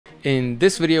In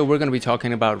this video, we're going to be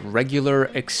talking about regular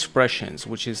expressions,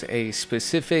 which is a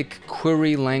specific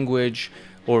query language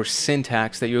or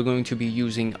syntax that you're going to be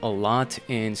using a lot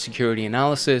in security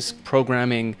analysis,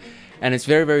 programming, and it's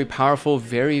very, very powerful,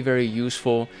 very, very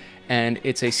useful, and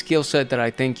it's a skill set that I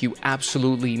think you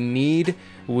absolutely need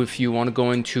if you want to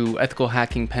go into ethical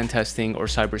hacking, pen testing, or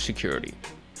cybersecurity.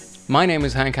 My name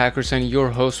is Hank Hackerson,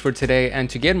 your host for today, and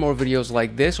to get more videos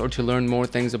like this or to learn more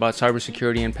things about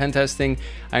cybersecurity and pen testing,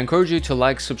 I encourage you to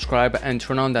like, subscribe, and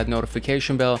turn on that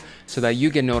notification bell so that you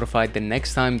get notified the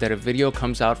next time that a video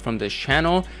comes out from this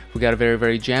channel. We got a very,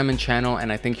 very jamming channel, and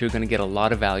I think you're going to get a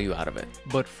lot of value out of it.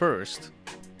 But first,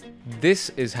 this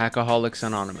is Hackaholics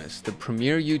Anonymous, the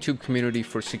premier YouTube community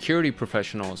for security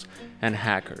professionals and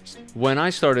hackers. When I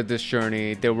started this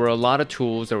journey, there were a lot of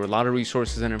tools, there were a lot of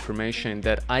resources and information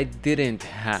that I didn't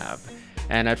have.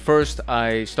 And at first,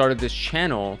 I started this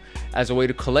channel as a way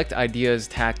to collect ideas,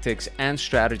 tactics, and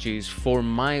strategies for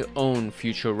my own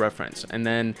future reference. And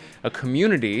then a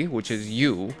community, which is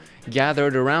you,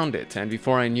 gathered around it. And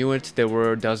before I knew it, there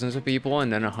were dozens of people,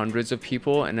 and then hundreds of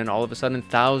people, and then all of a sudden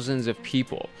thousands of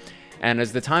people. And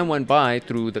as the time went by,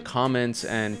 through the comments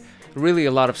and really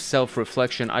a lot of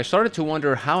self-reflection, I started to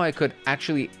wonder how I could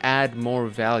actually add more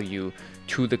value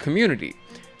to the community.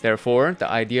 Therefore, the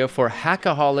idea for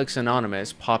Hackaholics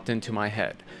Anonymous popped into my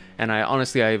head. And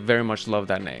I very much love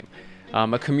that name.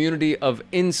 A community of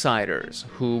insiders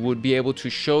who would be able to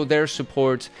show their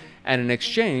support and in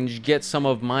exchange get some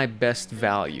of my best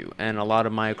value and a lot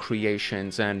of my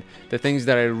creations and the things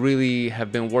that I really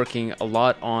have been working a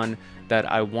lot on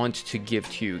that I want to give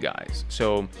to you guys.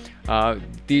 So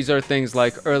these are things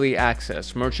like early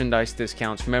access, merchandise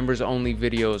discounts, members only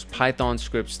videos, Python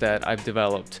scripts that I've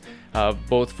developed,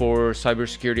 both for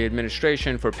cybersecurity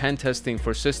administration, for pen testing,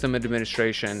 for system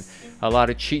administration, a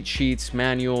lot of cheat sheets,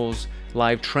 manuals,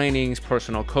 live trainings,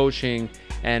 personal coaching,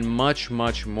 and much,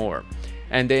 much more.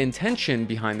 And the intention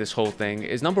behind this whole thing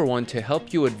is, number one, to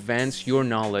help you advance your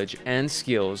knowledge and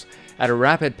skills at a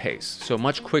rapid pace, so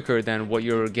much quicker than what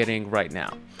you're getting right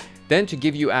now. Then to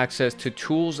give you access to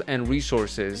tools and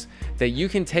resources that you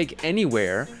can take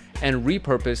anywhere and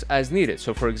repurpose as needed.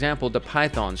 So for example, the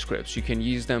Python scripts, you can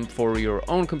use them for your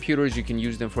own computers, you can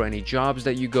use them for any jobs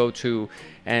that you go to,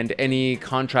 and any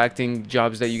contracting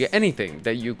jobs that you get, anything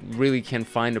that you really can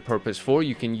find a purpose for,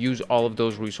 you can use all of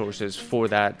those resources for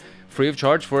that free of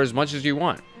charge for as much as you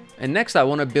want. And next, I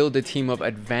want to build a team of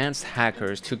advanced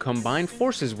hackers to combine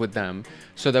forces with them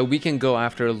so that we can go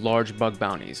after large bug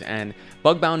bounties. And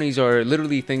bug bounties are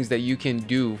literally things that you can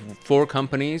do for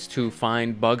companies to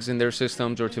find bugs in their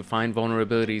systems or to find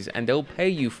vulnerabilities, and they'll pay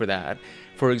you for that.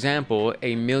 For example,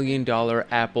 $1 million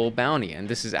Apple bounty, and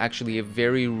this is actually a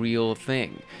very real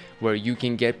thing, where you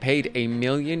can get paid $1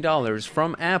 million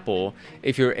from Apple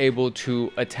if you're able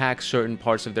to attack certain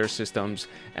parts of their systems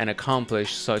and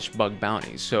accomplish such bug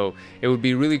bounties. So it would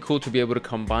be really cool to be able to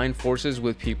combine forces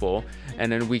with people,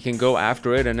 and then we can go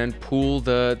after it and then pool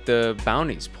the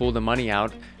bounties, pull the money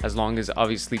out, as long as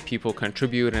obviously people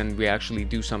contribute and we actually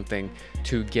do something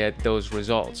to get those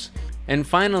results. And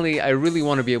finally, I really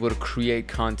want to be able to create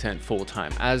content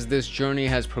full-time. As this journey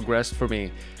has progressed for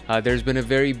me, there's been a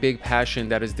very big passion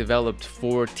that has developed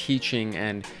for teaching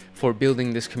and for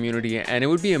building this community, and it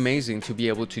would be amazing to be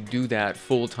able to do that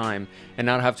full-time and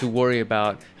not have to worry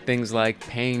about things like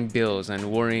paying bills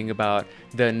and worrying about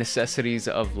the necessities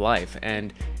of life.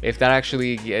 And if that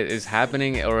actually is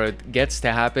happening or it gets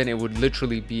to happen, it would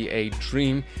literally be a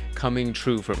dream coming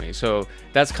true for me. So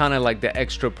that's kind of like the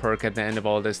extra perk at the end of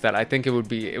all this, that I think it would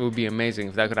be amazing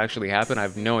if that could actually happen. I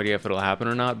have no idea if it'll happen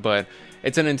or not, but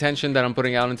it's an intention that I'm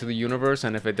putting out into the universe,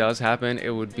 and if it does happen,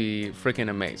 it would be freaking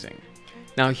amazing.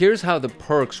 Now here's how the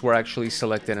perks were actually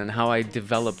selected and how I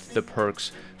developed the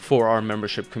perks for our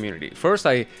membership community. First,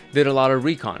 I did a lot of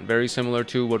recon, very similar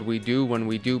to what we do when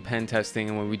we do pen testing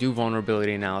and when we do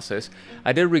vulnerability analysis.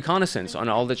 I did reconnaissance on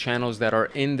all the channels that are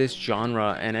in this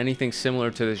genre and anything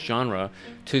similar to this genre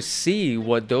to see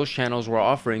what those channels were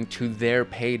offering to their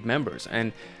paid members.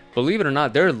 And believe it or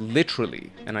not, there are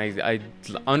literally, and I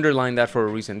underline that for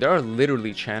a reason, there are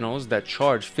literally channels that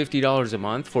charge $50 a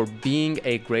month for being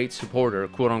a great supporter,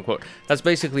 quote unquote. That's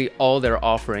basically all they're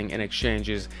offering in exchange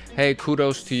is, hey,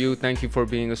 kudos to you, thank you for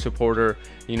being a supporter,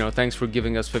 you know, thanks for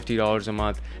giving us $50 a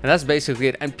month. And that's basically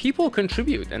it. And people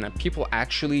contribute, and people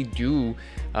actually do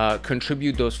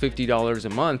contribute those $50 a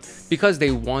month because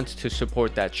they want to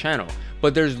support that channel.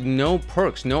 But there's no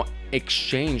perks, no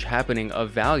exchange happening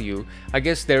of value. I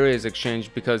guess there is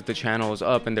exchange because the channel is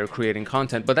up and they're creating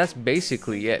content, but that's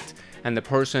basically it. and the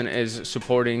person is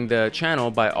supporting the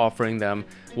channel by offering them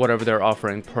whatever they're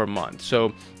offering per month.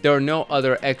 So there are no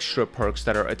other extra perks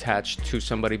that are attached to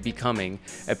somebody becoming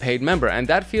a paid member, and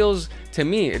that feels, to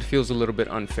me, it feels a little bit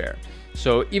unfair.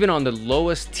 So even on the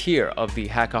lowest tier of the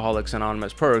Hackaholics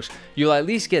Anonymous perks, you'll at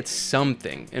least get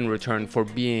something in return for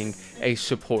being a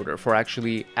supporter, for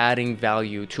actually adding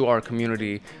value to our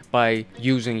community by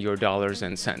using your dollars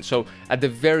and cents. So at the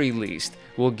very least,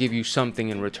 we'll give you something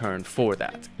in return for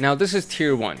that. Now this is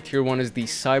tier 1. Tier 1 is the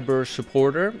cyber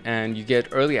supporter, and you get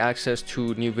early access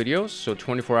to new videos, so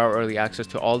 24-hour early access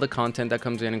to all the content that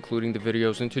comes in, including the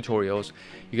videos and tutorials.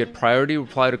 You get priority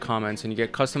reply to comments, and you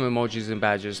get custom emojis and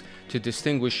badges to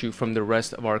distinguish you from the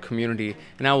rest of our community.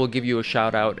 And I will give you a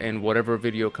shout out in whatever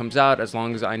video comes out. As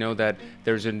long as I know that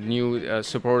there's a new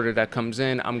supporter that comes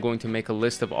in, I'm going to make a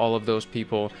list of all of those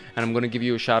people, and I'm going to give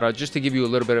you a shout out just to give you a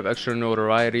little bit of extra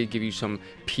notoriety, give you some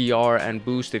PR and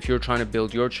boost if you're trying to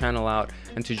build your channel out,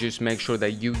 and to just make sure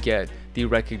that you get the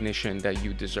recognition that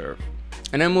you deserve.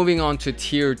 And then moving on to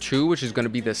tier 2, which is going to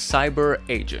be the cyber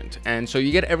agent. And so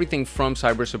you get everything from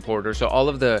cyber supporter. So all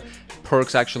of the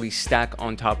perks actually stack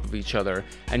on top of each other,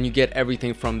 and you get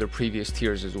everything from the previous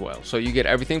tiers as well. So you get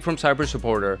everything from cyber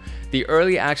supporter. The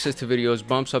early access to videos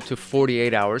bumps up to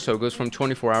 48 hours. So it goes from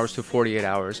 24 hours to 48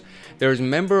 hours. There's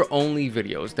member only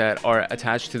videos that are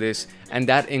attached to this, and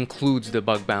that includes the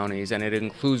bug bounties, and it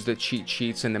includes the cheat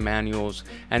sheets and the manuals.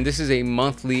 And this is a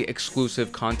monthly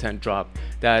exclusive content drop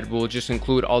that will just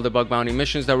include all the bug bounty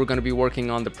missions that we're going to be working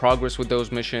on, the progress with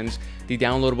those missions, the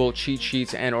downloadable cheat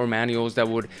sheets and or manuals that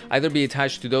would either be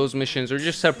attached to those missions or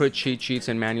just separate cheat sheets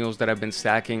and manuals that I've been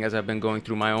stacking as I've been going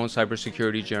through my own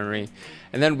cybersecurity journey.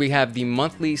 And then we have the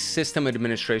monthly system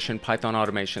administration Python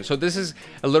automation. So this is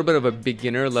a little bit of a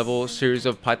beginner level series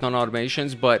of Python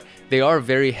automations, but they are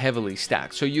very heavily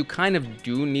stacked. So you kind of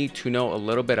do need to know a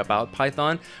little bit about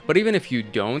Python, but even if you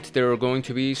don't, there are going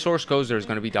to be source codes, there's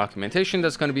going to be documentation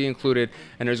that's going to be included,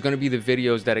 and there's going to be the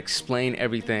videos that explain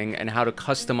everything and how to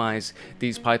customize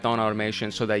these Python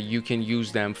automations so that you can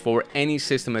use them for any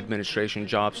system administration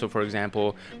job. So for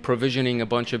example, provisioning a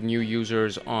bunch of new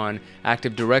users on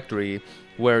Active Directory,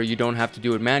 where you don't have to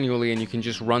do it manually, and you can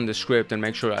just run the script and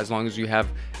make sure, as long as you have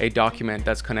a document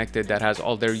that's connected that has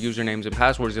all their usernames and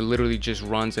passwords, it literally just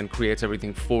runs and creates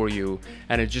everything for you,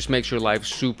 and it just makes your life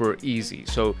super easy.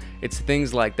 So it's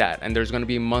things like that. And there's going to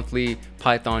be a monthly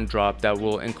Python drop that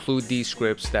will include these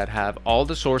scripts that have all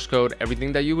the source code,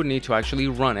 everything that you would need to actually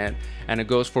run it, and it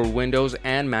goes for Windows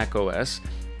and Mac OS.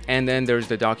 And then there's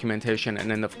the documentation, and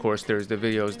then of course there's the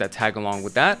videos that tag along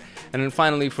with that. And then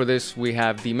finally for this, we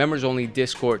have the members only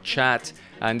Discord chat,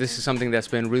 and this is something that's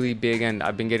been really big, and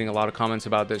I've been getting a lot of comments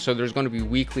about this. So there's going to be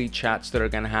weekly chats that are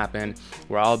going to happen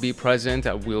where I'll be present,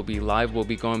 we'll be live, we'll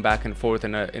be going back and forth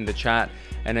in the chat,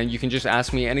 and then you can just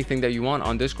ask me anything that you want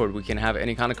on Discord. We can have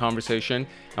any kind of conversation,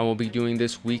 and we'll be doing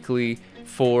this weekly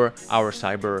for our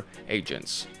cyber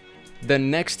agents. The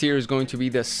next tier is going to be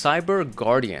the Cyber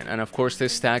Guardian, and of course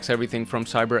this stacks everything from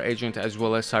Cyber Agent as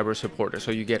well as Cyber Supporter.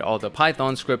 So you get all the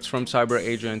Python scripts from Cyber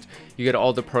Agent, you get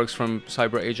all the perks from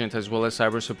Cyber Agent as well as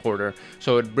Cyber Supporter.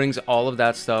 So it brings all of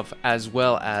that stuff, as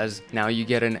well as now you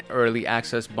get an early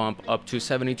access bump up to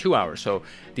 72 hours. So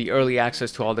the early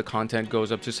access to all the content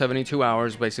goes up to 72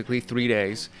 hours, basically 3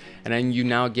 days. And then you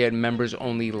now get members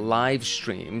only live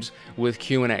streams with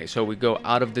Q&A. So we go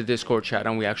out of the Discord chat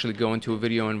and we actually go into a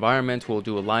video environment. We'll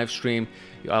do a live stream.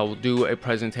 I will do a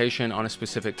presentation on a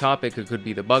specific topic. It could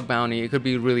be the bug bounty, it could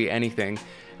be really anything.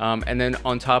 And then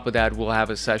on top of that, we'll have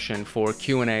a session for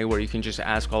Q&A where you can just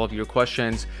ask all of your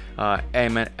questions,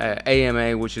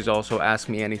 AMA, which is also Ask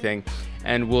Me Anything,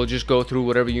 and we'll just go through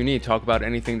whatever you need, talk about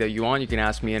anything that you want. You can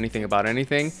ask me anything about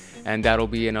anything, and that'll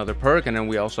be another perk. And then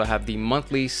we also have the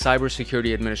monthly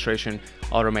cybersecurity administration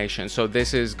automation. So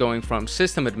this is going from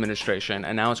system administration,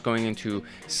 and now it's going into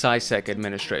SciSec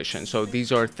administration. So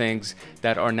these are things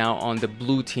that are now on the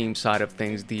blue team side of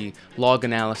things, the log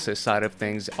analysis side of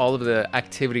things, all of the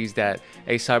activities that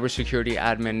a cybersecurity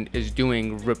admin is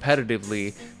doing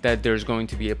repetitively, that there's going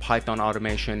to be a Python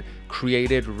automation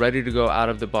created, ready to go out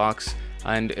of the box.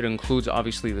 And it includes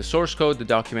obviously the source code, the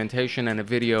documentation, and a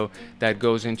video that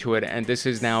goes into it. And this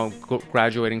is now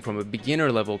graduating from a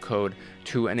beginner level code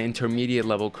to an intermediate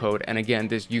level code. And again,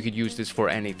 this, you could use this for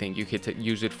anything. You could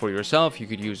use it for yourself, you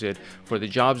could use it for the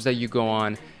jobs that you go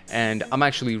on. And I'm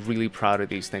actually really proud of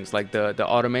these things. Like the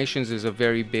automations is a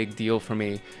very big deal for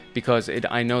me, because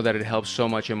I know that it helps so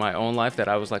much in my own life that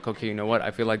I was like, okay, you know what,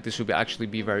 I feel like this would actually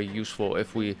be very useful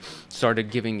if we started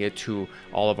giving it to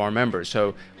all of our members.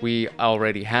 So we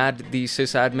already had the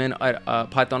sysadmin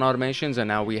Python automations, and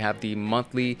now we have the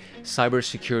monthly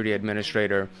cybersecurity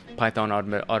administrator Python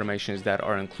automations that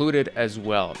are included as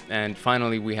well. And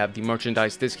finally, we have the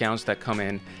merchandise discounts that come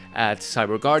in at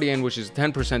Cyber Guardian, which is a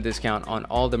 10% discount on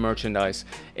all the merchandise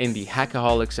in the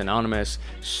Hackaholics Anonymous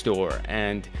store.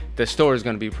 And the store is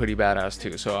going to be pretty badass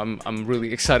too. So I'm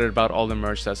really excited about all the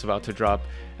merch that's about to drop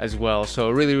as well. So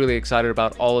really excited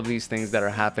about all of these things that are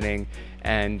happening.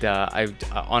 And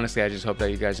honestly, I just hope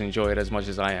that you guys enjoy it as much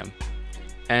as I am.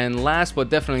 And last but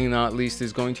definitely not least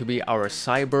is going to be our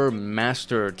Cyber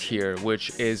Master tier,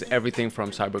 which is everything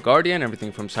from Cyber Guardian,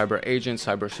 everything from Cyber Agent,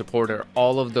 Cyber Supporter,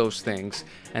 all of those things.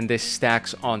 And this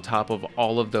stacks on top of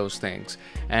all of those things.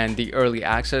 And the early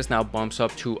access now bumps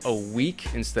up to a week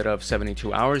instead of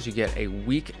 72 hours. You get a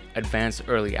week advanced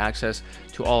early access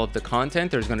to all of the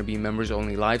content. There's going to be members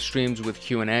only live streams with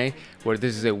Q&A, where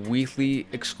this is a weekly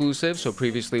exclusive. So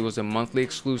previously it was a monthly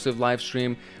exclusive live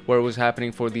stream where it was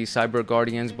happening for the Cyber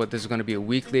Guardians, but this is going to be a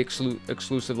weekly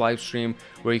exclusive live stream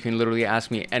where you can literally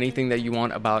ask me anything that you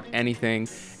want about anything.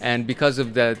 And because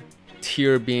of the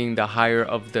tier being the higher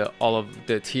of all of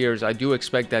the tiers, I do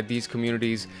expect that these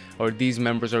communities or these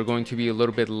members are going to be a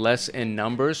little bit less in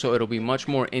numbers, so it'll be much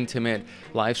more intimate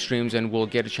live streams, and we'll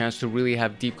get a chance to really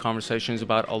have deep conversations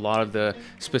about a lot of the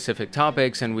specific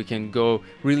topics, and we can go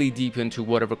really deep into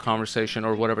whatever conversation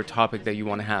or whatever topic that you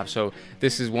want to have. So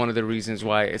this is one of the reasons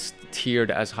why it's tiered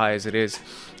as high as it is.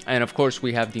 And of course,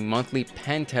 we have the monthly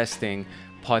pen testing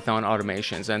Python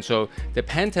automations. And so the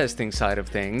pen testing side of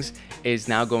things is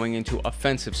now going into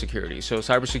offensive security. So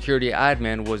cybersecurity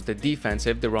admin was the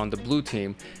defensive, they were on the blue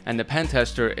team, and the pen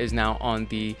tester is now on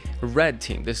the red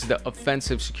team. This is the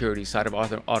offensive security side of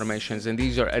automations, and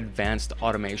these are advanced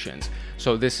automations.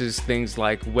 So this is things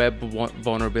like web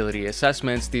vulnerability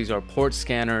assessments, these are port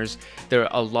scanners. There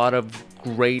are a lot of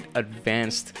great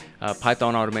advanced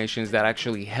Python automations that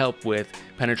actually help with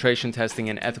penetration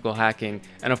testing and ethical hacking.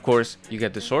 And of course, you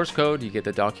get the source code, you get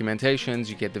the documentations,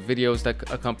 you get the videos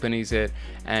that accompanies it.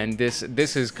 And this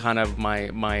is kind of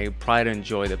my pride and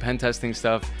joy. The pen testing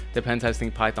stuff, the pen testing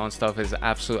Python stuff is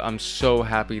absolute. I'm so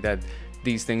happy that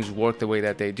these things work the way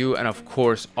that they do. And of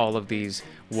course, all of these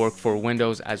work for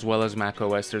Windows as well as Mac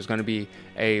OS. There's going to be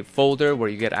a folder where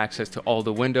you get access to all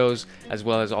the Windows as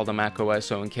well as all the Mac OS.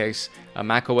 So in case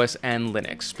Mac OS and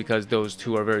Linux, because those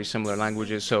two are very similar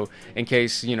languages. So in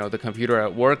case, you know, the computer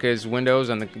at work is Windows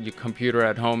and the computer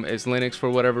at home is Linux for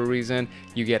whatever reason,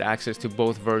 you get access to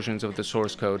both versions of the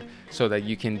source code so that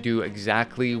you can do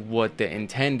exactly what the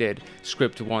intended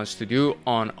script wants to do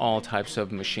on all types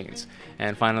of machines.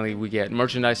 And finally, we get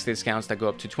merchandise discounts that go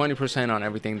up to 20% on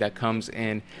everything that comes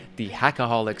in the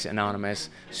Hackaholics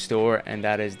Anonymous store, and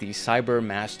that is the Cyber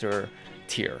Master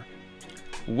tier.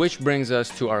 Which brings us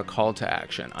to our call to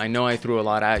action. I know I threw a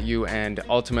lot at you, and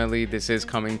ultimately this is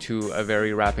coming to a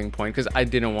very wrapping point because I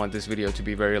didn't want this video to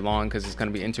be very long because it's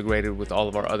going to be integrated with all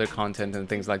of our other content and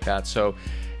things like that. So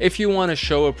if you want to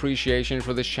show appreciation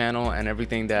for this channel and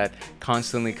everything that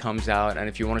constantly comes out, and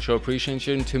if you want to show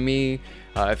appreciation to me,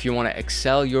 if you want to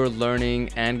excel your learning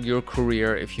and your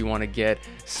career, if you want to get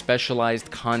specialized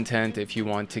content, if you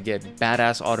want to get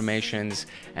badass automations,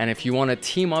 and if you want to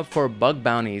team up for bug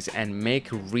bounties and make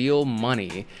real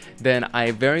money, then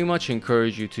I very much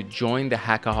encourage you to join the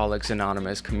Hackaholics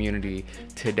Anonymous community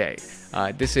today.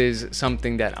 This is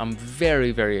something that I'm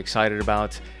very, very excited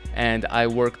about, and I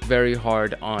worked very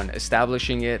hard on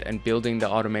establishing it and building the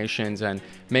automations and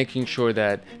making sure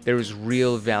that there is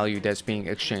real value that's being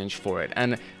exchanged for it.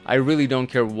 And I really don't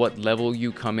care what level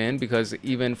you come in, because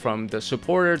even from the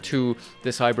supporter to the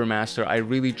Cyber Master, I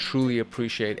really truly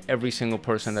appreciate every single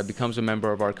person that becomes a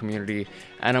member of our community.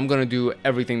 And I'm going to do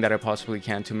everything that I possibly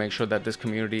can to make sure that this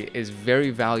community is very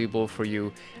valuable for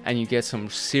you and you get some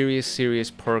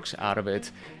serious perks out of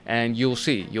it. And you'll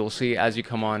see as you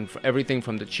come on, everything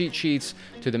from the cheat sheets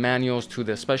to the manuals to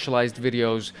the specialized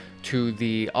videos to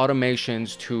the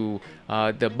automations to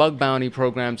the bug bounty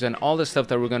programs and all the stuff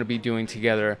that we're going to be doing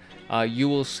together. You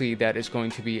will see that it's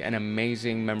going to be an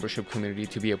amazing membership community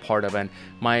to be a part of. And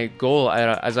my goal,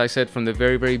 as I said from the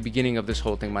very beginning of this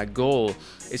whole thing, my goal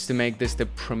is to make this the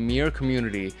premier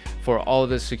community for all of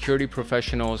the security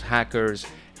professionals, hackers,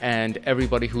 and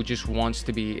everybody who just wants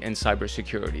to be in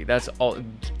cybersecurity. That's all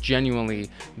genuinely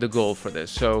the goal for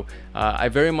this. So I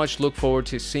very much look forward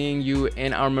to seeing you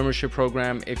in our membership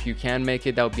program. If you can make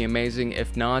it, that would be amazing.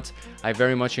 If not, I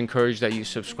very much encourage that you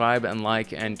subscribe and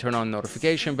like and turn on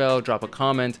notification bell, drop a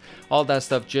comment, all that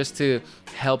stuff, just to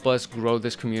help us grow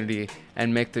this community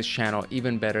and make this channel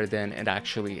even better than it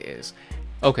actually is.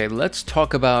 Okay, let's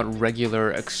talk about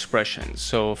regular expressions.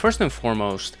 So first and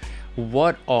foremost,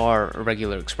 what are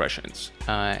regular expressions?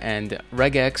 And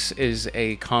regex is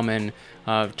a common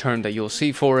term that you'll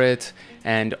see for it,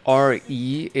 and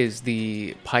RE is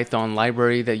the Python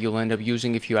library that you'll end up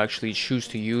using if you actually choose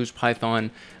to use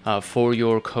Python for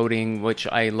your coding, which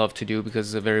I love to do because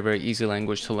it's a very, very easy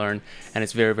language to learn, and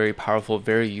it's very, very powerful,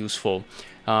 very useful.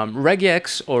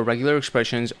 Regex, or regular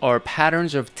expressions, are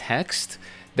patterns of text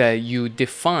that you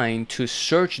define to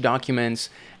search documents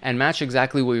and match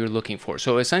exactly what you're looking for.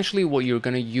 So essentially what you're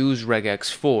going to use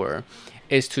regex for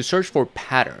is to search for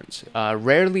patterns.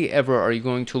 Rarely ever are you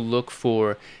going to look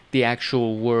for the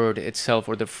actual word itself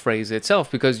or the phrase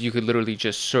itself, because you could literally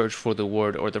just search for the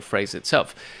word or the phrase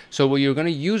itself. So what you're going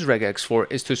to use regex for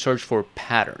is to search for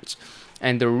patterns.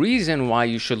 And the reason why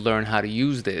you should learn how to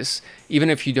use this, even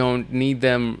if you don't need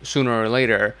them sooner or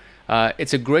later,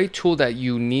 it's a great tool that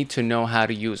you need to know how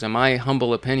to use. In my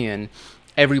humble opinion,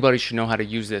 everybody should know how to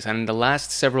use this. And in the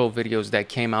last several videos that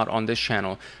came out on this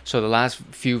channel, so the last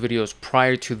few videos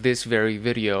prior to this very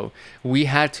video, we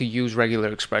had to use regular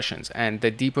expressions. And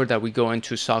the deeper that we go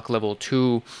into SOC level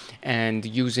 2 and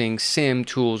using SIM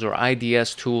tools or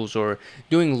IDS tools or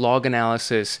doing log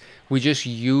analysis, we just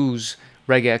use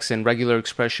regex and regular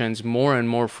expressions more and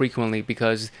more frequently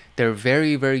because they're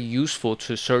very, very useful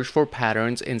to search for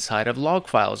patterns inside of log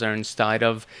files or inside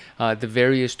of the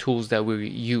various tools that we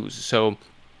use. So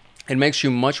it makes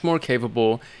you much more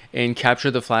capable in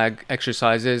capture the flag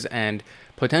exercises and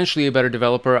potentially a better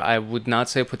developer. I would not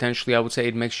say potentially, I would say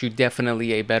it makes you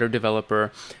definitely a better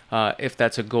developer if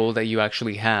that's a goal that you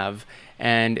actually have.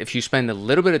 And if you spend a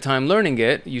little bit of time learning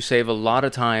it, you save a lot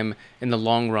of time in the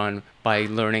long run by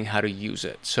learning how to use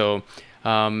it. So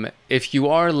if you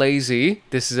are lazy,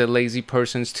 this is a lazy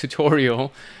person's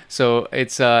tutorial. So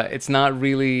it's not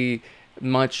really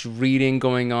much reading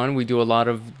going on. We do a lot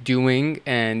of doing,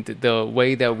 and the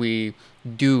way that we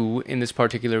do in this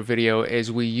particular video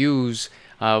is we use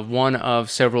one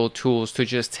of several tools to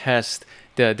just test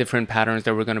the different patterns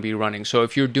that we're going to be running. So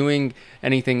if you're doing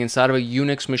anything inside of a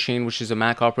Unix machine, which is a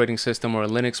Mac operating system, or a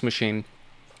Linux machine,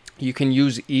 you can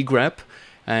use egrep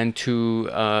and to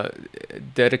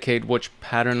dedicate which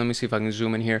pattern. Let me see if I can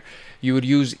zoom in here. You would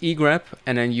use egrep,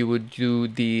 and then you would do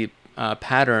the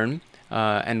pattern,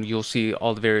 and you'll see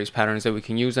all the various patterns that we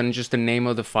can use, and just the name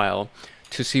of the file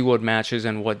to see what matches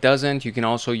and what doesn't. You can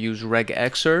also use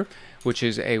regexer, which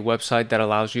is a website that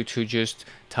allows you to just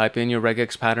type in your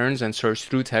regex patterns and search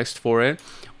through text for it,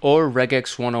 or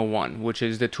regex 101, which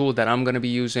is the tool that I'm going to be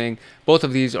using. Both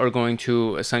of these are going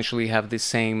to essentially have the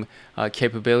same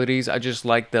capabilities. I just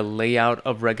like the layout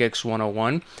of regex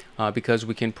 101 because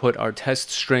we can put our test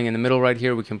string in the middle right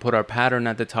here, we can put our pattern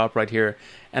at the top right here,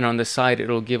 and on the side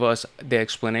it'll give us the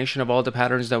explanation of all the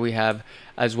patterns that we have,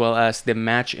 as well as the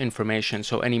match information,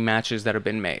 so any matches that have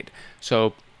been made.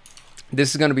 So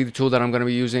this is going to be the tool that I'm going to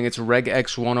be using. It's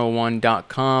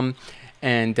regex101.com,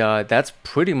 and that's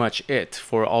pretty much it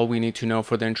for all we need to know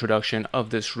for the introduction of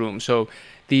this room. So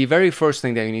the very first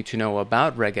thing that you need to know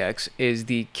about regex is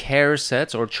the char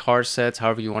sets, or char sets,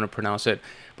 however you want to pronounce it,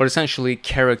 but essentially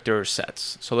character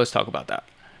sets. So let's talk about that.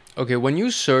 Okay, when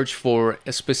you search for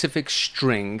a specific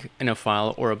string in a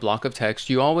file or a block of text,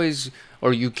 you always,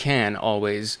 or you can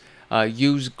always,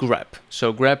 use grep.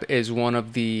 So grep is one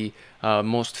of the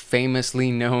most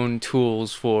famously known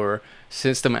tools for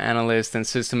system analysts and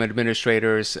system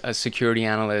administrators, security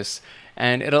analysts,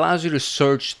 and it allows you to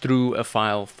search through a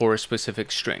file for a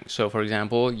specific string. So for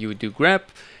example, you would do grep,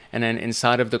 and then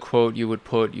inside of the quote you would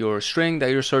put your string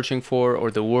that you're searching for, or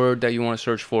the word that you want to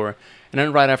search for, and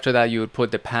then right after that you would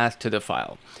put the path to the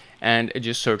file, and it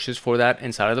just searches for that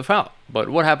inside of the file. But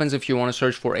what happens if you want to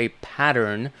search for a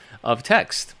pattern of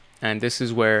text? And this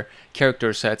is where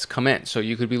character sets come in. So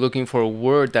you could be looking for a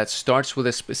word that starts with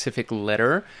a specific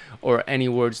letter, or any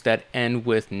words that end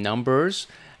with numbers,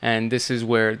 and this is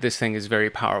where this thing is very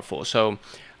powerful. So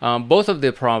both of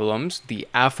the problems, the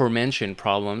aforementioned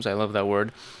problems, I love that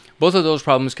word, both of those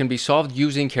problems can be solved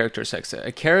using character sets.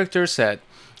 A character set,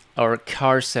 or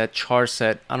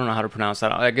charset, I don't know how to pronounce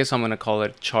that. I guess I'm going to call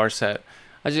it charset.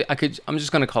 I'm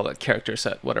just going to call it character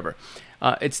set, whatever.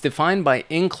 It's defined by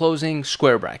enclosing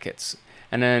square brackets.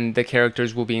 and then the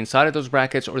characters will be inside of those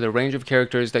brackets, or the range of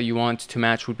characters that you want to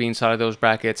match would be inside of those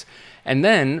brackets. And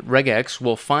then regex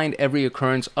will find every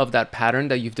occurrence of that pattern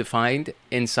that you've defined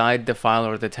inside the file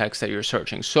or the text that you're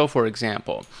searching. So for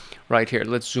example, right here,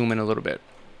 let's zoom in a little bit.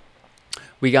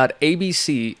 We got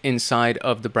ABC inside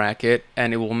of the bracket,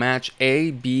 and it will match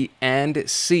A, B, and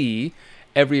C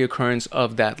every occurrence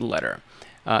of that letter.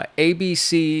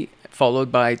 ABC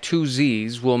followed by two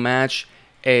Z's will match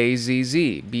A, Z,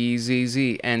 Z, B, Z,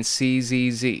 Z, and C, Z,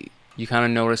 Z. You kind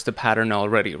of notice the pattern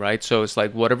already, right? So it's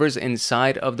like whatever's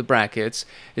inside of the brackets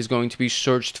is going to be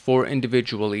searched for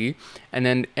individually, and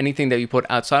then anything that you put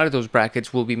outside of those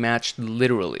brackets will be matched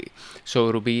literally. So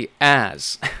it'll be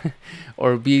as,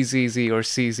 or BZZ, or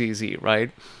CZZ, right?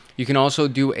 You can also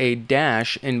do a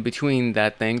dash in between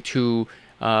that thing to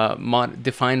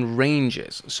define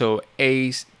ranges. So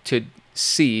A to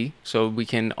C, so we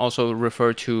can also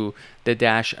refer to the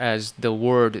dash as the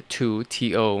word to,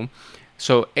 TO.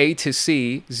 So A to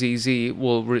C, ZZ,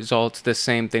 will result the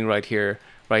same thing right here,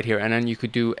 and then you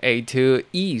could do A to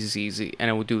E, ZZ, and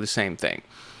it will do the same thing.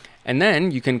 And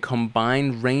then you can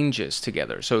combine ranges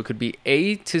together. So it could be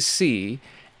A to C,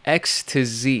 X to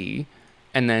Z,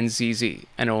 and then ZZ,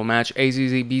 and it will match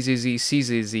AZZ, BZZ,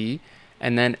 CZZ,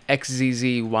 and then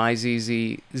XZZ,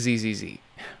 YZZ, ZZZ,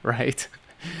 right?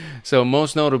 So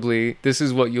most notably, this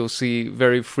is what you'll see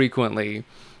very frequently,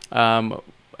 and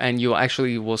you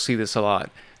actually will see this a lot.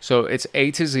 So it's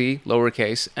A to Z,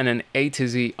 lowercase, and then A to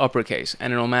Z, uppercase,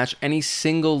 and it'll match any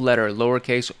single letter,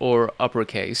 lowercase or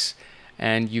uppercase,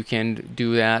 and you can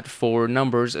do that for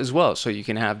numbers as well. So you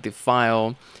can have the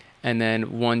file, and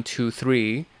then 1, 2,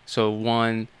 3, so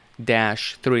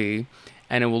 1-3,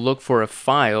 and it will look for a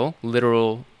file,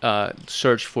 literal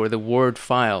search for the word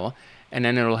file, and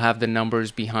then it'll have the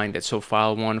numbers behind it. So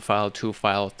file 1, file 2,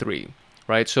 file 3,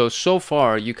 right? So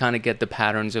far you kind of get the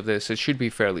patterns of this. It should be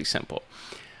fairly simple.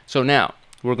 So now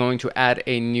we're going to add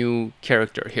a new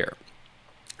character here,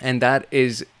 and that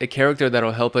is a character that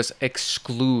will help us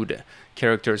exclude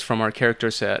characters from our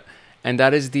character set, and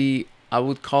that is the, I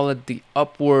would call it the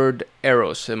upward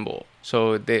arrow symbol.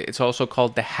 So it's also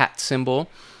called the hat symbol.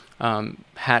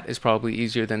 Hat is probably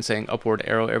easier than saying upward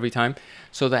arrow every time.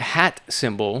 So the hat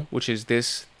symbol, which is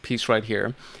this piece right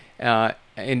here,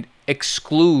 and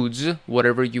excludes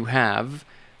whatever you have,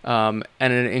 and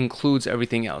it includes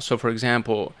everything else. So for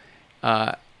example,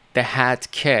 the hat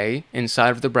K inside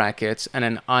of the brackets and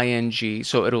an ing,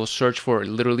 so it'll search for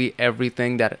literally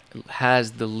everything that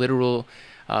has the literal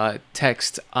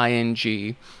text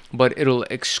ing, but it'll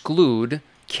exclude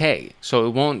K. So it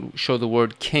won't show the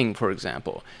word king, for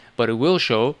example, but it will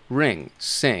show ring,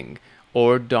 sing,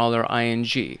 or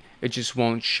 $ing. It just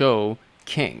won't show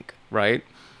king, right?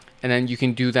 And then you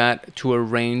can do that to a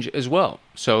range as well.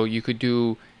 So you could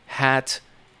do hat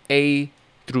A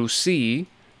through C,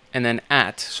 and then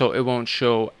at. So it won't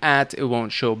show at, it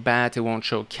won't show bat, it won't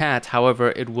show cat.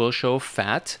 However, it will show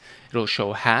fat, it'll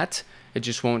show hat. It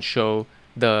just won't show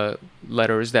the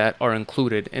letters that are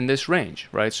included in this range,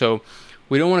 right? So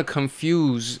we don't want to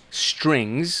confuse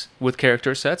strings with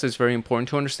character sets. It's very important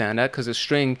to understand that, because a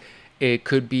string, it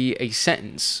could be a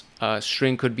sentence. A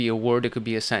string could be a word, it could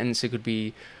be a sentence, it could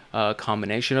be a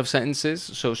combination of sentences.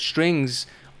 So strings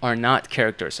are not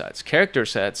character sets. Character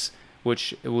sets,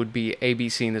 which would be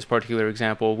ABC in this particular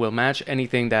example, will match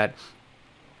anything that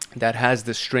has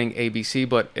the string ABC,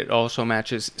 but it also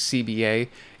matches CBA,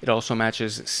 it also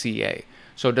matches CA.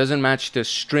 So it doesn't match the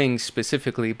string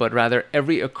specifically, but rather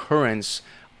every occurrence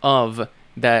of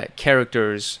that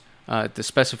characters, the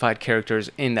specified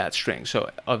characters in that string, so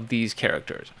of these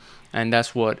characters. And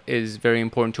that's what is very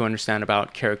important to understand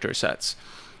about character sets.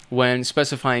 When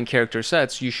specifying character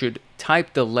sets, you should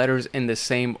type the letters in the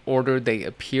same order they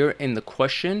appear in the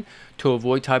question to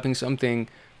avoid typing something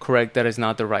correct that is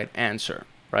not the right answer,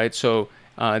 right? So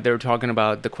they're talking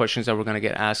about the questions that we're going to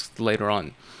get asked later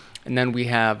on. And then we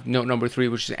have note number 3,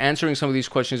 which is answering some of these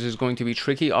questions is going to be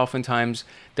tricky. Oftentimes,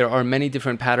 there are many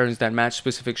different patterns that match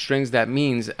specific strings. That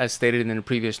means, as stated in the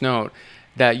previous note,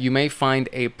 that you may find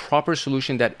a proper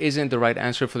solution that isn't the right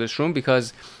answer for this room,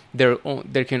 because there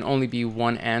can only be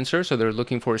one answer. So they're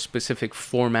looking for a specific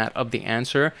format of the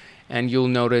answer. And you'll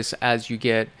notice as you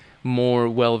get more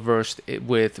well-versed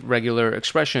with regular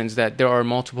expressions that there are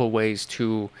multiple ways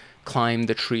to climb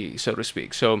the tree, so to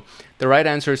speak. So the right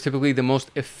answer is typically the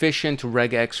most efficient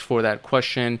regex for that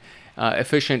question.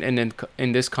 Efficient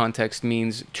in this context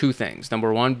means two things.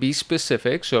 Number one, be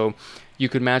specific. So you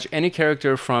could match any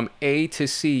character from A to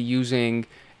C using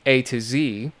A to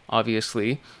Z,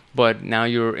 obviously, but now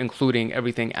you're including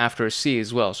everything after C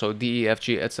as well. So D, E, F,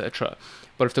 G, etc.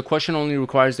 But if the question only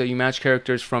requires that you match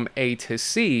characters from A to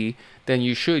C, then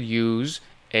you should use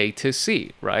A to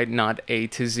C, right? Not A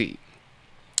to Z.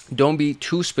 Don't be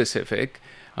too specific,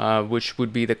 which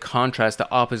would be the contrast,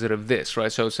 the opposite of this,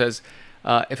 right? So it says,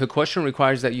 if a question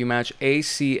requires that you match A,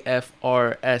 C, F,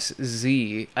 R, S,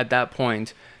 Z, at that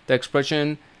point, the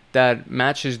expression that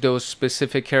matches those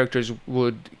specific characters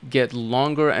would get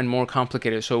longer and more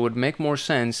complicated. So it would make more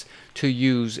sense to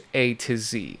use A to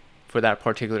Z for that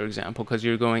particular example, because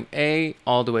you're going A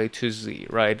all the way to Z,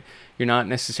 right? You're not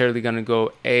necessarily going to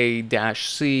go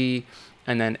A-C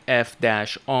and then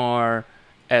F-R,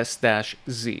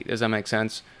 S-Z. Does that make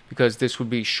sense? Because this would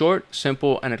be short,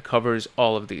 simple, and it covers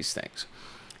all of these things.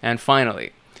 And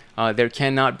finally, there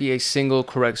cannot be a single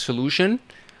correct solution.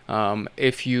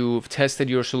 If you've tested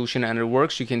your solution and it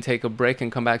works, you can take a break and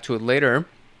come back to it later,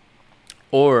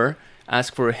 or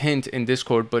ask for a hint in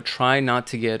Discord, but try not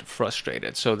to get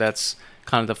frustrated. So that's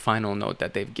kind of the final note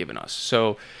that they've given us.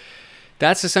 So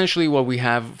that's essentially what we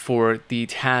have for the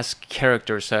task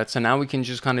character sets. And now we can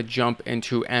just kind of jump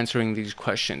into answering these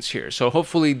questions here. So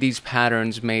hopefully these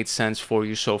patterns made sense for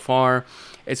you so far.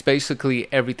 It's basically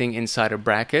everything inside of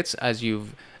brackets as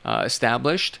you've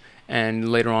established. And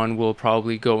later on, we'll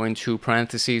probably go into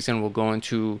parentheses and we'll go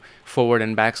into forward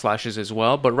and backslashes as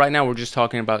well. But right now, we're just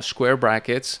talking about square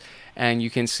brackets. And you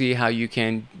can see how you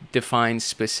can define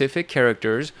specific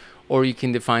characters, or you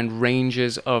can define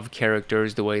ranges of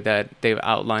characters the way that they've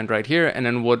outlined right here. And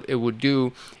then what it would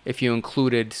do if you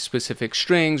included specific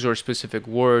strings or specific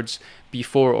words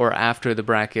before or after the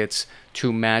brackets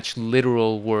to match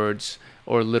literal words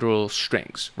or literal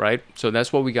strings, right? So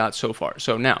that's what we got so far.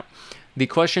 So now, the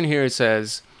question here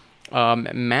says,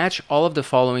 match all of the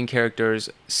following characters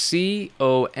C,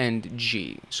 O, and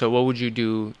G. So what would you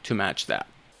do to match that?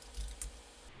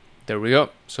 There we go.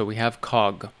 So we have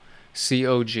COG,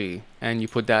 C-O-G, and you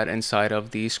put that inside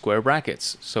of the square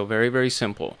brackets. So very, very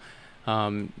simple.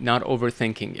 Not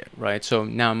overthinking it, right? So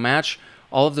now match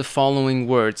all of the following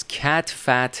words, cat,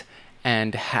 fat,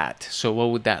 and hat. So what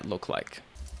would that look like?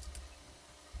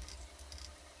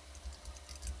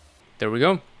 There we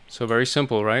go. So very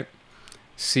simple, right?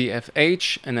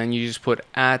 CFH, and then you just put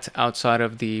at outside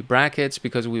of the brackets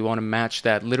because we want to match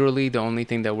that literally. The only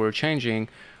thing that we're changing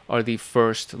are the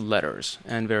first letters,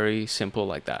 and very simple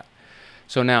like that.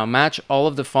 So now match all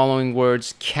of the following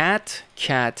words, cat,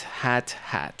 cat, hat,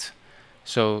 hat.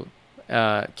 So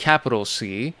capital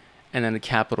C and then a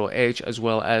capital H, as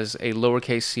well as a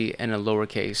lowercase c and a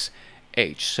lowercase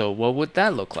h. So what would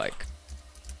that look like?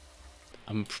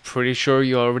 I'm pretty sure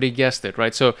you already guessed it,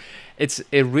 right? So it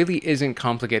really isn't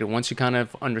complicated. Once you kind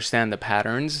of understand the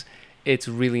patterns, it's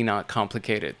really not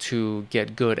complicated to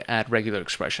get good at regular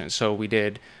expressions. So we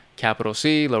did capital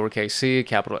C, lowercase c,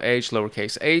 capital H,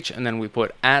 lowercase h, and then we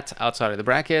put at outside of the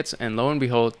brackets, and lo and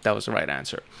behold, that was the right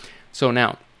answer. So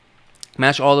now,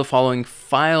 match all the following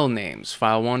file names: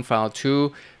 file 1, file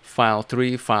 2, file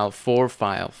 3, file 4,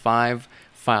 file 5,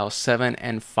 file 7,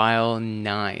 and file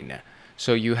 9.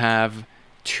 So you have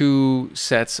two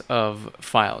sets of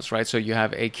files, right? So you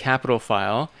have a capital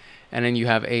file, and then you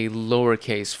have a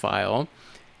lowercase file,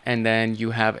 and then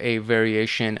you have a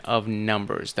variation of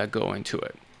numbers that go into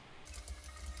it.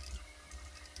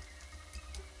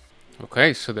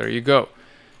 Okay, so there you go.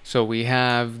 So we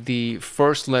have the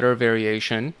first letter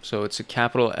variation, so it's a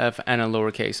capital F and a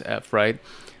lowercase f, right?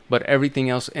 But everything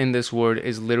else in this word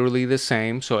is literally the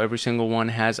same, so every single one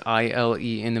has ILE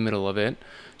in the middle of it.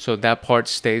 So that part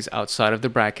stays outside of the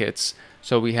brackets.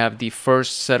 So we have the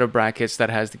first set of brackets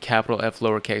that has the capital F,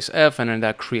 lowercase f, and then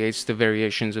that creates the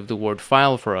variations of the word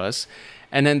file for us.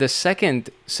 And then the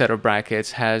second set of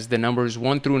brackets has the numbers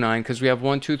 1 through 9, because we have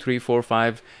 1, 2, 3, 4,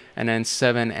 5, and then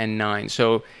 7 and 9.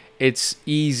 So it's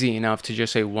easy enough to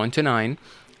just say 1 to 9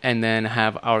 and then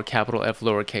have our capital F,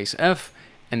 lowercase f,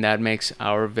 and that makes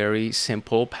our very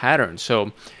simple pattern.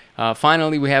 So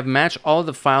finally, we have match all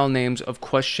the file names of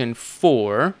question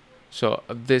 4. So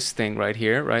this thing right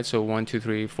here, right? So 1, 2,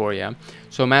 3, 4, yeah.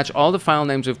 So match all the file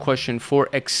names of question 4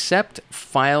 except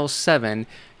file 7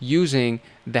 using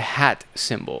the hat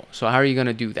symbol. So how are you going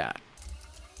to do that?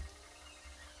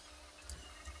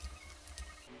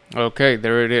 Okay,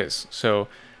 there it is. So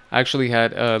I actually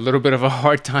had a little bit of a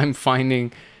hard time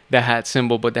finding the hat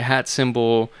symbol, but the hat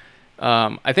symbol,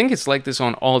 I think it's like this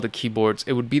on all the keyboards.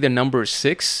 It would be the number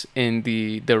 6 in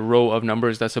the row of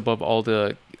numbers that's above all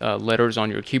the letters on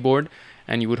your keyboard,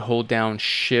 and you would hold down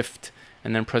shift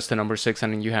and then press the number 6,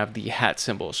 and then you have the hat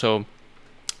symbol. So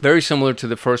very similar to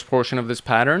the first portion of this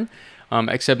pattern,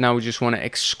 except now we just want to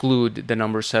exclude the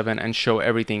number 7 and show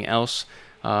everything else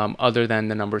other than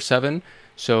the number 7.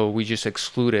 So we just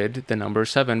excluded the number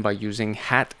 7 by using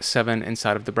hat7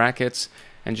 inside of the brackets.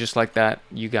 And just like that,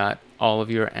 you got all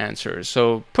of your answers.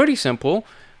 So pretty simple,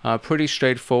 pretty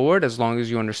straightforward. As long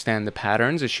as you understand the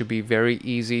patterns, it should be very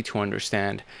easy to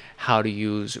understand how to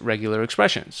use regular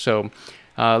expressions. So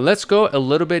let's go a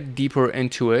little bit deeper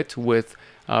into it with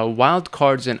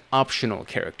wildcards and optional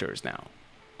characters now.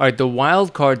 All right, the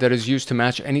wildcard that is used to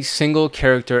match any single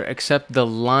character except the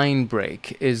line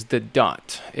break is the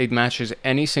dot. It matches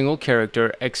any single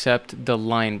character except the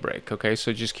line break, okay?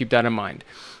 So just keep that in mind.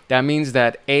 That means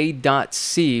that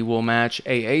A.C will match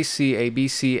AAC,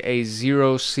 ABC,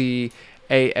 A0C,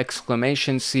 A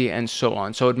exclamation C, and so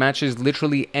on. So it matches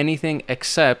literally anything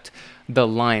except the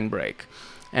line break.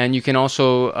 And you can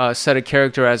also set a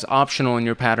character as optional in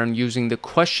your pattern using the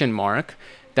question mark.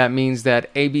 That means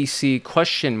that ABC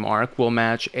question mark will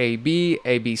match AB,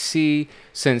 ABC,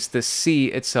 since the C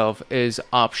itself is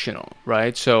optional,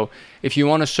 right? So if you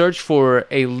want to search for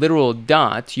a literal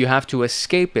dot, you have to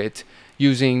escape it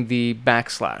using the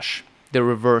backslash, the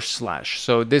reverse slash.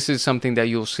 So this is something that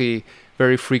you'll see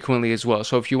very frequently as well.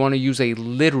 So if you want to use a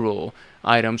literal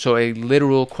item, so a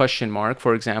literal question mark,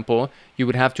 for example, you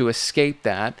would have to escape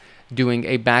that doing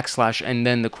a backslash and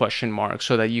then the question mark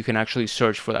so that you can actually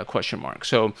search for that question mark.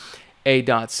 So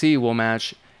A.C will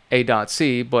match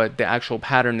A.C, but the actual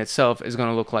pattern itself is going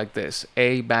to look like this,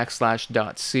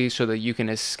 A\C, so that you can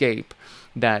escape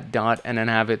that dot and then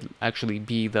have it actually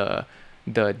be the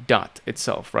dot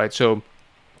itself, right? So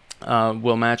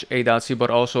we'll match A.C, but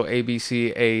also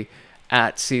ABC,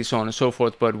 A@C, so on and so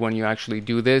forth. But when you actually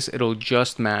do this, it'll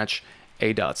just match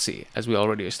A.C, as we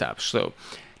already established. So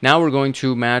now we're going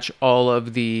to match all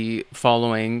of the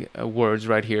following words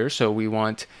right here. So we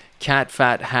want cat,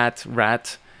 fat, hat,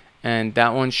 rat, and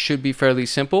that one should be fairly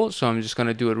simple. So I'm just going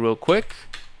to do it real quick.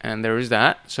 And there is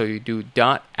that. So you do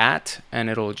dot at, and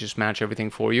it'll just match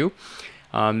everything for you.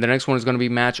 The next one is going to be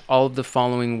match all of the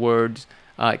following words,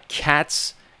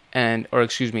 cat, and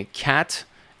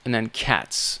then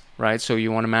cats, right? So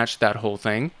you want to match that whole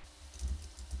thing.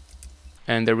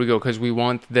 And there we go, because we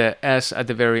want the S at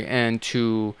the very end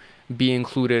to be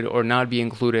included or not be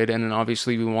included. And then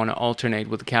obviously we want to alternate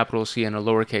with a capital C and a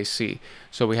lowercase c.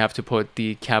 So we have to put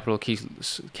the capital C,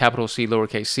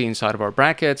 lowercase c inside of our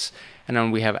brackets. And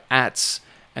then we have ats,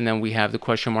 and then we have the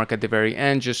question mark at the very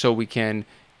end, just so we can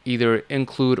either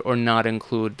include or not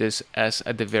include this S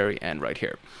at the very end right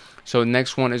here. So the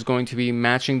next one is going to be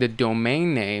matching the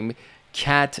domain name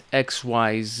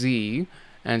cat.xyz.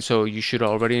 And so you should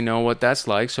already know what that's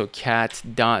like. So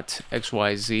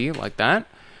cat.xyz, like that,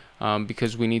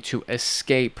 because we need to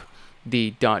escape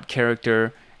the dot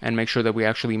character and make sure that we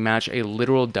actually match a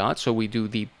literal dot. So we do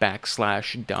the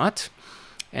backslash dot.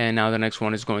 And now the next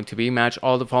one is going to be match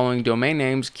all the following domain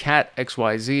names: cat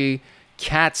XYZ,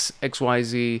 cats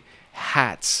XYZ,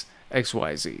 hats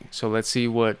XYZ. So let's see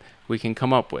what we can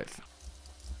come up with.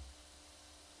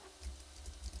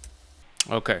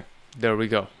 Okay, there we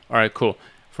go. All right, cool.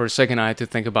 For a second, I had to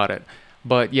think about it.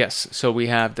 But yes, so we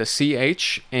have the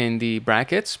CH in the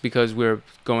brackets because we're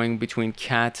going between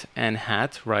cat and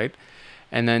hat, right?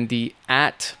 And then the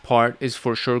at part is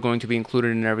for sure going to be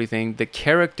included in everything. The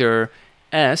character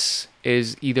S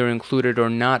is either included or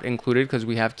not included because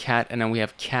we have cat and then we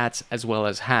have cats as well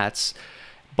as hats.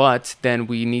 But then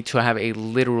we need to have a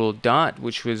literal dot,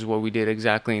 which was what we did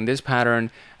exactly in this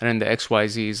pattern. And then the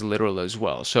XYZ is literal as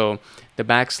well. So the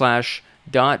backslash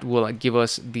dot will give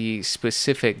us the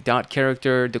specific dot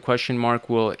character. The question mark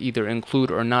will either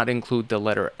include or not include the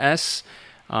letter S.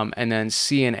 And then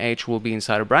C and H will be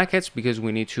inside of brackets because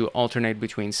we need to alternate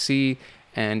between C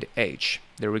and H.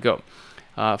 There we go.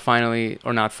 Finally,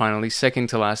 or not finally, second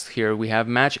to last here, we have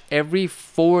match every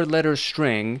 4-letter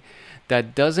string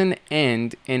that doesn't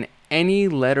end in any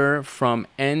letter from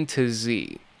N to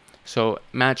Z. So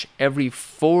match every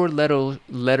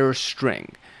 4-letter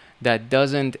string that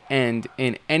doesn't end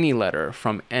in any letter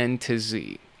from N to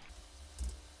Z.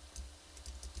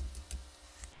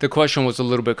 The question was a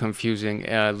little bit confusing,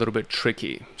 a little bit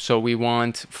tricky. So we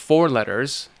want 4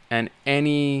 letters and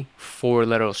any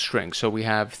 4-letter string. So we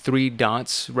have 3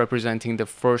 dots representing the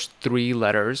first 3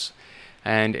 letters,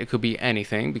 and it could be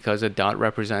anything because a dot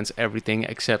represents everything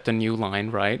except a new line,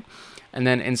 right? And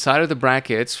then inside of the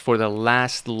brackets for the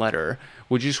last letter,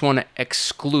 we just want to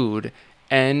exclude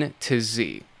N to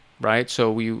Z, right?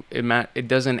 So it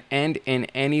doesn't end in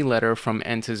any letter from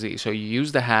N to Z. So you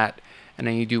use the hat and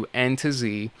then you do N to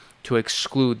Z to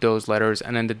exclude those letters,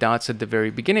 and then the dots at the very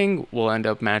beginning will end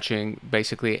up matching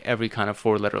basically every kind of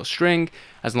 4-letter string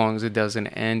as long as it doesn't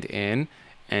end in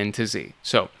N to Z.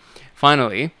 So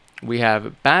finally, we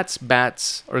have bats,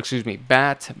 bats, or excuse me,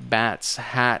 bat, bats,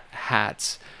 hat,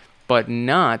 hats, but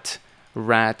not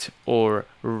rat or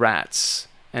rats.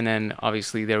 And then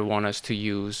obviously they want us to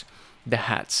use the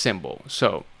hat symbol.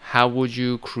 So how would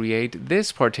you create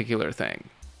this particular thing?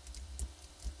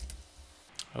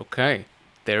 Okay,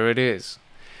 there it is.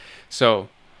 So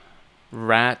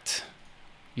rat,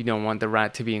 you don't want the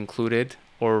rat to be included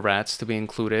or rats to be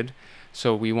included.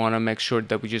 So we want to make sure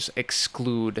that we just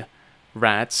exclude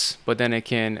rats, but then it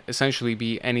can essentially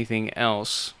be anything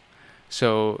else.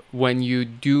 So when you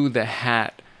do the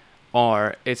hat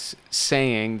R, it's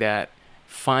saying that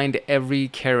find every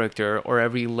character or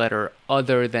every letter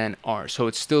other than R. So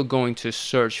it's still going to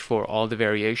search for all the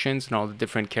variations and all the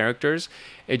different characters.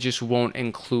 It just won't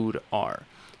include R.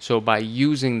 So by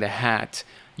using the hat,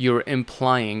 you're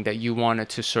implying that you want it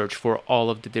to search for all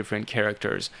of the different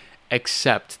characters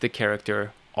except the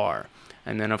character R.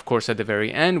 And then of course at the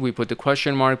very end we put the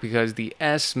question mark because the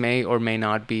S may or may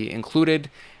not be included,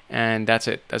 and that's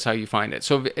it. That's how you find it.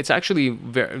 So it's actually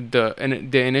the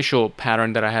initial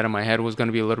pattern that I had in my head was going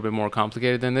to be a little bit more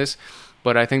complicated than this,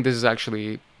 but I think this is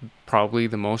actually probably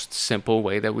the most simple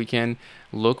way that we can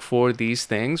look for these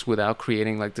things without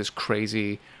creating like this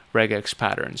crazy regex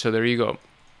pattern. So there you go.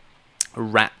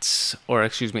 Rats, or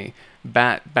excuse me,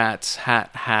 bat, bats, hat,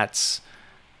 hats,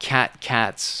 cat,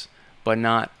 cats, but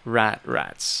not rat,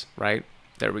 rats, right?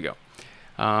 There we go.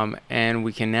 And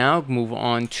we can now move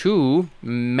on to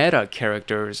meta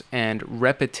characters and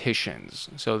repetitions.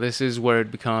 So this is where it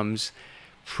becomes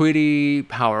pretty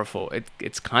powerful.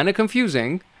 It's kind of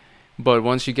confusing, but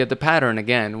once you get the pattern,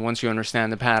 again, once you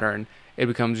understand the pattern, it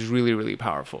becomes really, really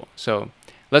powerful. So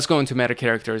let's go into meta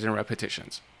characters and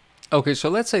repetitions. Okay, so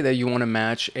let's say that you want to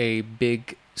match a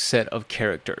big set of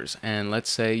characters, and let's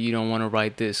say you don't want to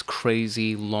write this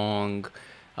crazy long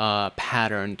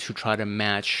pattern to try to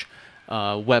match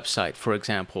a website, for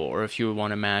example, or if you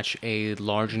want to match a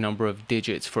large number of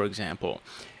digits, for example.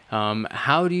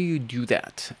 How do you do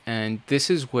that? And this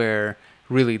is where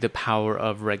really the power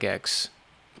of regex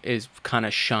is kind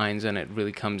of shines and it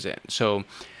really comes in. So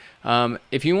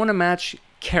if you want to match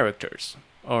characters,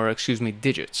 or excuse me,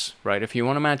 digits, right? If you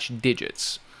want to match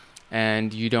digits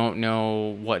and you don't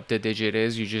know what the digit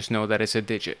is, you just know that it's a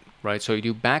digit, right? So you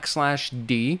do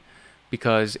 \d,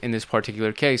 because in this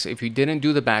particular case, if you didn't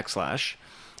do the backslash,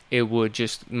 it would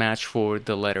just match for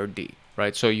the letter D,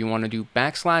 right? So you want to do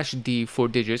 \d for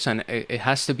digits, and it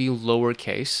has to be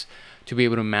lowercase to be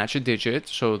able to match a digit,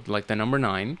 so like the number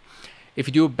 9. If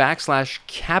you do a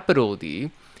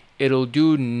 \D, it'll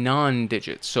do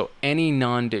non-digits, so any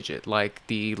non-digit like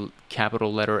the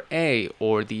capital letter A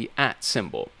or the @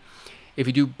 symbol. If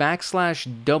you do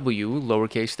 \W,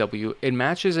 lowercase w, it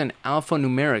matches an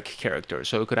alphanumeric character,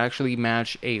 so it could actually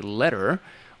match a letter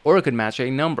or it could match a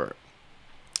number.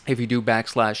 If you do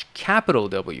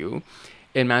 \W,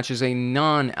 it matches a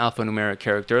non-alphanumeric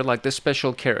character like the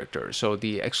special character, so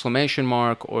the exclamation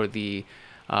mark or the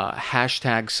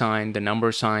hashtag sign, the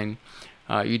number sign.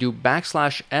 You do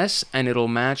 \S and it'll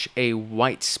match a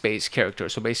white space character,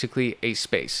 so basically a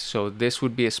space. So this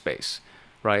would be a space,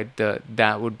 right?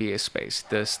 That would be a space.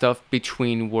 The stuff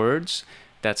between words,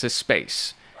 that's a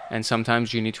space. And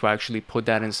sometimes you need to actually put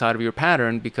that inside of your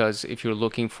pattern, because if you're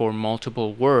looking for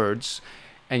multiple words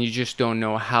and you just don't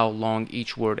know how long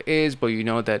each word is, but you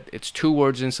know that it's 2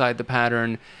 words inside the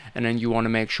pattern, and then you want to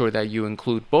make sure that you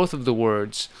include both of the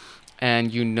words,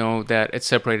 and you know that it's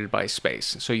separated by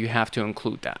space, so you have to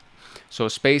include that. So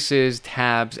spaces,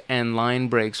 tabs, and line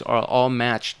breaks are all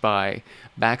matched by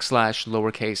 \s.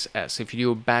 If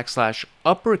you do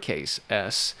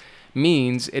 \S,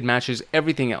 means it matches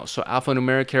everything else, so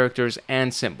alphanumeric characters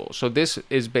and symbols. So this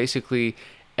is basically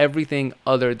everything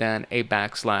other than a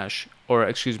backslash, or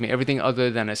excuse me, everything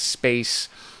other than a space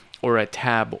or a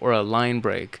tab or a line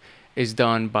break is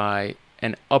done by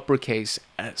an uppercase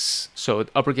S. So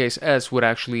uppercase S would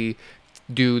actually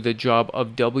do the job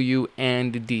of W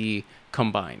and D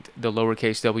combined. The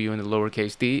lowercase w and the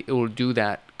lowercase d, it will do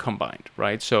that combined,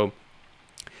 right? So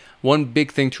one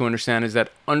big thing to understand is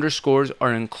that underscores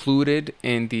are included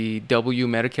in the W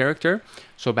meta character,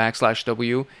 so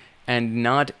 \W, and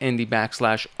not in the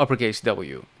 \uppercase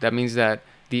W. That means that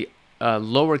the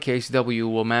lowercase w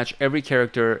will match every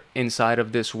character inside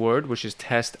of this word, which is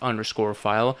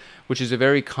test_file, which is a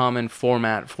very common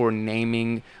format for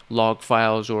naming log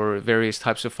files or various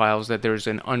types of files that there's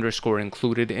an underscore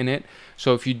included in it.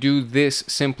 So if you do this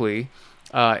simply,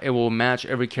 it will match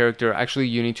every character. Actually,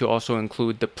 you need to also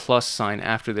include the plus sign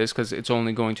after this because it's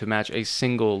only going to match a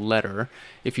single letter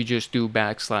if you just do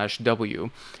 \W.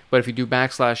 But if you do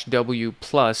 \W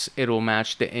plus, it'll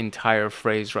match the entire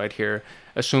phrase right here,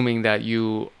 assuming that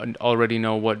you already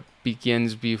know what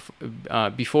begins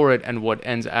before it and what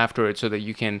ends after it, so that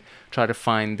you can try to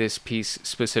find this piece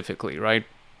specifically, right?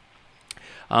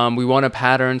 We want a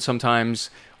pattern sometimes,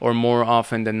 or more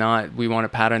often than not, we want a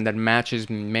pattern that matches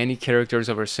many characters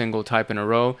of a single type in a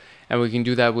row, and we can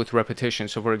do that with repetition.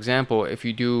 So for example, if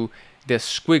you do the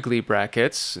squiggly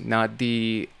brackets, not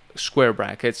the square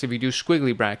brackets, if you do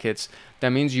squiggly brackets, that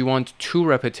means you want 2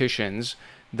 repetitions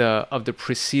of the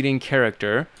preceding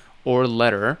character or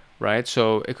letter, right?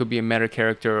 So it could be a meta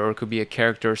character or it could be a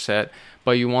character set,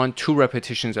 but you want 2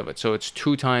 repetitions of it. So it's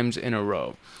 2 times in a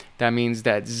row. That means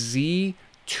that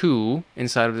Z2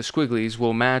 inside of the squigglies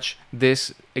will match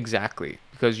this exactly,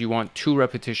 because you want 2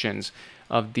 repetitions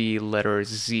of the letter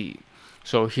Z.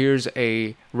 So here's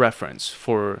a reference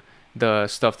for the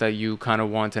stuff that you kind of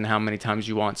want and how many times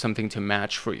you want something to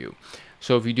match for you.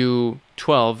 So if you do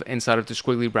 12 inside of the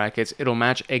squiggly brackets, it'll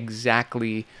match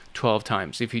exactly 12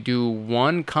 times. If you do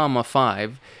 1,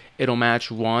 5, it'll match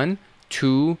 1,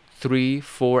 2, 3,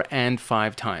 4, and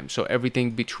 5 times. So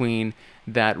everything between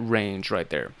that range right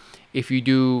there. If you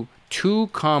do 2,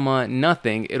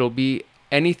 nothing, it'll be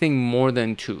anything more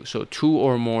than 2. So 2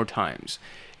 or more times.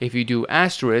 If you do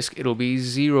asterisk, it'll be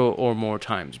 0 or more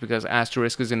times, because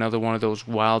asterisk is another one of those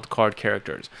wild card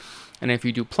characters. And if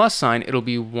you do plus sign, it'll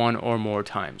be 1 or more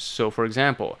times. So for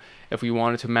example, if we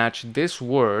wanted to match this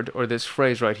word or this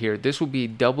phrase right here, this will be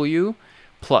W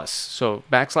plus. So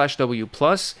 \W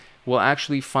plus will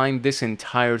actually find this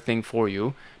entire thing for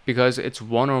you because it's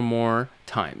 1 or more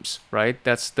times, right?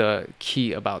 That's the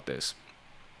key about this.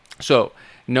 So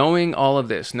knowing all of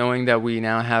this, knowing that we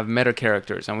now have meta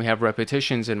characters and we have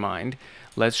repetitions in mind,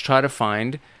 let's try to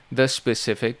find the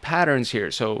specific patterns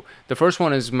here. So the first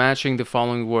one is matching the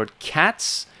following word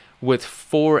cats with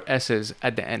 4 S's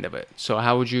at the end of it. So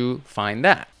how would you find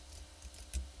that?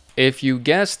 If you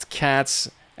guessed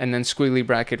cats and then squiggly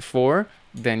bracket 4,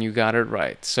 then you got it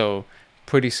right. So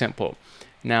pretty simple.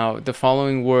 Now the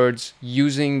following words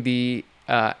using the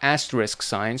asterisk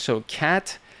sign, so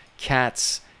cat,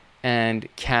 cats,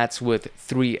 and cats with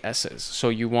 3 S's. So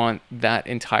you want that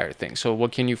entire thing. So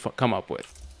what can you come up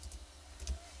with?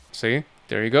 See,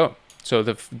 there you go. So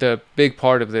the big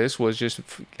part of this was just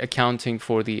accounting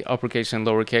for the uppercase and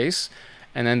lowercase,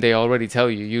 and then they already tell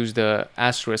you use the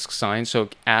asterisk sign, so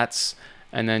ats,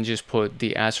 and then just put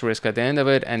the asterisk at the end of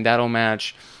it, and that'll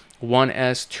match 1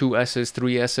 S, 2 S's,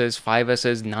 3 S's, 5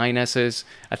 S's, 9 S's,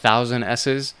 1,000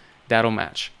 S's. That'll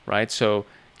match, right? So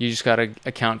you just got to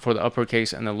account for the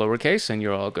uppercase and the lowercase, and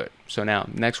you're all good. So now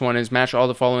next one is match all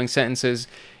the following sentences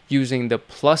using the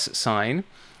plus sign.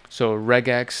 So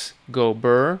regex go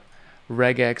burr,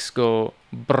 regex go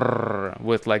brrr,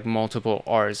 with like multiple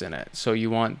R's in it. So you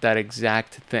want that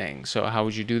exact thing. So how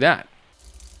would you do that?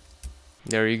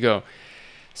 There you go.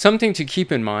 Something to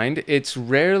keep in mind, it's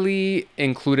rarely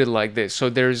included like this. So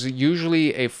there's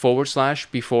usually a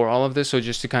 / before all of this. So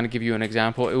just to kind of give you an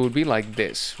example, it would be like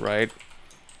this, right?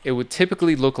 It would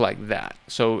typically look like that.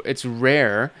 So it's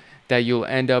rare that you'll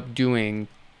end up doing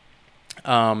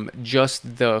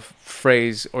just the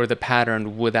phrase or the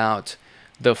pattern without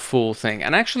the full thing.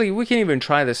 And actually we can even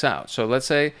try this out. So let's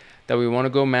say that we want to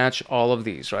go match all of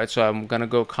these, right? So I'm going to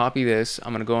go copy this.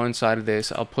 I'm going to go inside of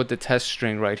this. I'll put the test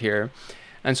string right here.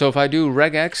 And so if I do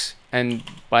regex, and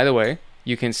by the way,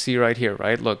 you can see right here,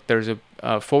 right? Look, there's a /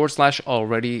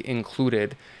 already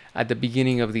included at the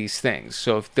beginning of these things.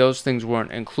 So if those things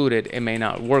weren't included, it may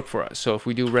not work for us. So if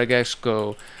we do regex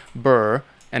go burr,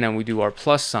 and then we do our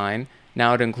plus sign,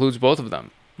 now it includes both of them,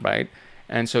 right?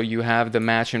 And so you have the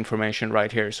match information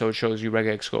right here. So it shows you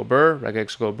regex go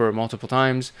burr multiple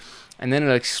times, and then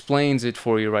it explains it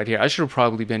for you right here. I should have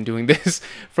probably been doing this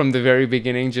from the very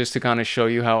beginning just to kind of show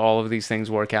you how all of these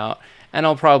things work out. And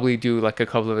I'll probably do like a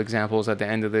couple of examples at the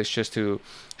end of this just to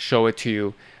show it to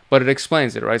you. But it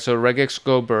explains it, right? So regex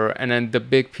go burr, and then the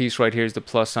big piece right here is the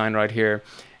plus sign right here.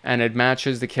 And it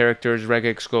matches the characters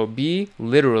regex go B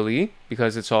literally,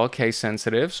 because it's all case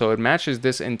sensitive. So it matches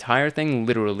this entire thing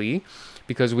literally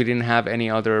because we didn't have any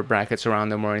other brackets around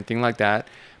them or anything like that.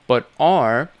 But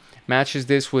R matches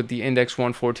this with the index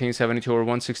 114, 72, or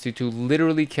 162,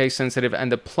 literally case sensitive,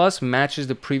 and the plus matches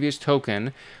the previous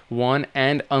token 1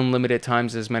 and unlimited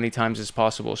times, as many times as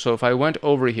possible. So if I went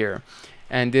over here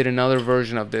and did another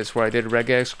version of this where I did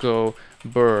regex go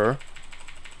burr,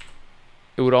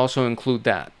 it would also include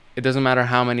that. It doesn't matter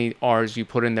how many R's you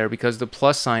put in there, because the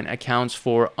plus sign accounts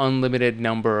for unlimited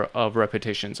number of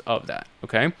repetitions of that,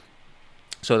 okay?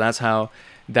 So that's how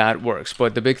that works.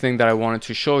 But the big thing that I wanted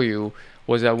to show you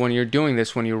was that when you're doing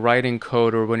this, when you're writing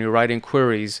code or when you're writing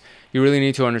queries, you really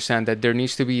need to understand that there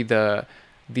needs to be the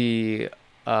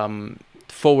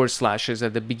forward slashes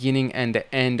at the beginning and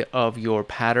the end of your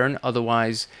pattern.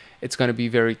 Otherwise, it's going to be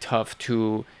very tough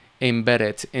to embed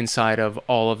it inside of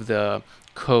all of the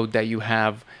code that you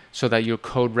have, so that your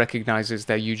code recognizes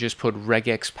that you just put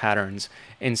regex patterns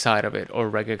inside of it, or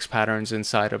regex patterns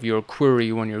inside of your query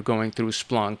when you're going through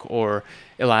Splunk or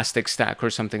Elasticstack or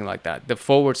something like that. The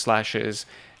forward slashes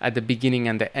at the beginning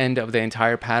and the end of the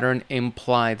entire pattern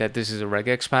imply that this is a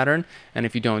regex pattern, and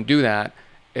if you don't do that,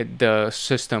 the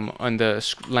system and the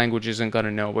language isn't going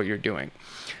to know what you're doing.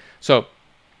 So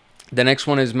the next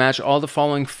one is match all the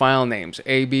following file names: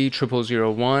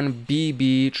 AB0001,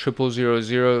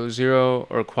 BB0000,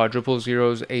 or quadruple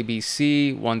zeros,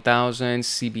 ABC 1000,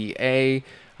 CBA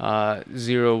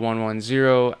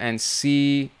 0110, and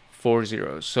C4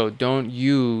 zeros. So don't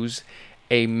use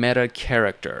a meta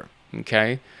character,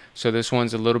 okay? So this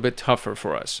one's a little bit tougher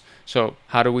for us. So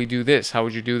how do we do this? How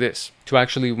would you do this? To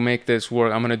actually make this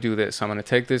work, I'm going to do this. I'm going to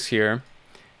take this here,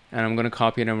 and I'm going to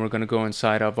copy it, and we're going to go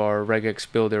inside of our regex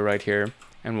builder right here,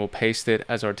 and we'll paste it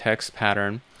as our text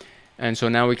pattern. And so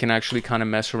now we can actually kind of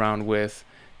mess around with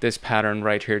this pattern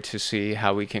right here to see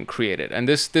how we can create it. And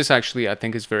this actually, I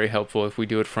think, is very helpful if we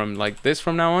do it from like this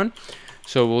from now on.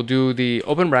 So we'll do the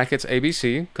open brackets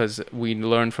ABC, because we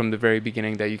learned from the very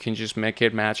beginning that you can just make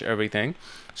it match everything.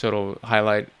 So it'll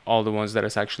highlight all the ones that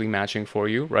it's actually matching for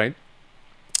you, right?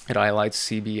 It highlights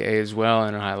CBA as well,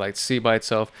 and it highlights C by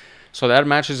itself. So that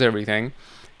matches everything.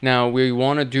 Now we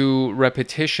want to do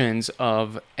repetitions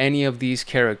of any of these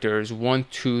characters 1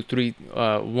 through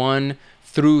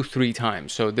 3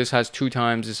 times. So this has 2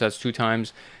 times, this has 2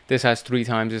 times, this has 3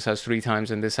 times, this has 3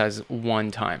 times, and this has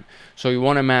 1 time. So you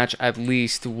want to match at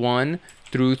least 1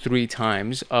 through 3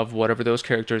 times of whatever those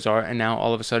characters are. And now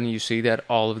all of a sudden you see that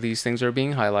all of these things are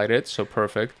being highlighted. So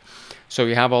perfect. So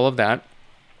we have all of that.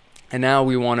 And now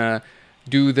we want to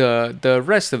do the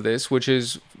rest of this, which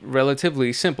is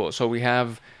relatively simple. So we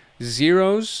have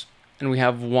zeros and we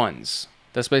have ones.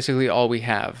 That's basically all we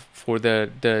have for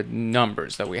the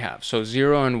numbers that we have. So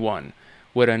 0 and 1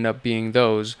 would end up being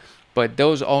those, but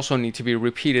those also need to be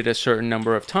repeated a certain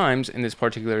number of times. In this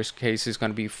particular case, it's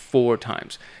going to be 4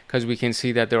 times, because we can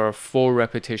see that there are 4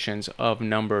 repetitions of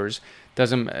numbers.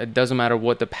 It doesn't matter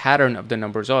what the pattern of the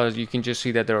numbers are, you can just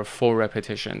see that there are 4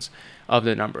 repetitions of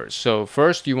the numbers. So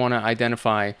first you want to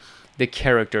identify the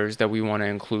characters that we want to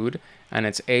include, and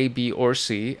it's A, B, or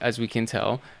C. As we can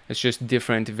tell, it's just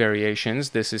different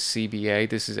variations. This is CBA,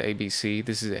 this is ABC,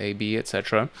 this is AB,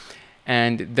 etc.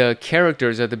 And the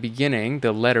characters at the beginning,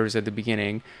 the letters at the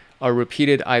beginning, are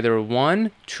repeated either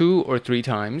 1, 2, or 3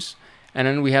 times. And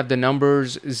then we have the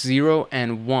numbers 0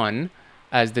 and 1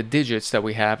 as the digits that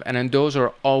we have, and then those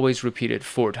are always repeated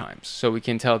 4 times. So we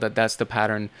can tell that that's the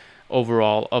pattern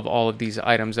overall of all of these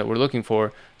items that we're looking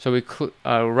for. So we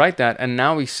write that, and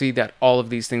now we see that all of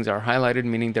these things are highlighted,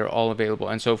 meaning they're all available.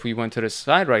 And so if we went to the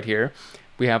side right here,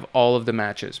 we have all of the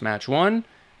matches: match 1,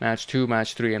 match 2,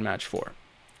 match 3, and match 4,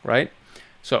 right?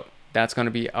 So that's going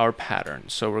to be our pattern.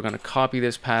 So we're going to copy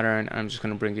this pattern. I'm just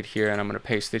going to bring it here, and I'm going to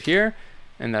paste it here,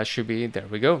 and that should be, there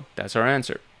we go. That's our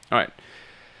answer. All right.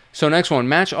 So next one,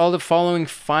 match all the following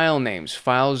file names: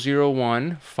 file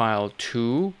 01, file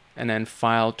 2, and then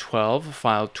file 12,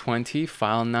 file 20,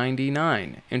 file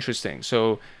 99. Interesting.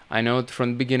 So I know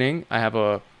from the beginning I have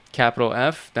a capital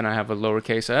F, then I have a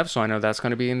lowercase f, so I know that's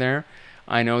going to be in there.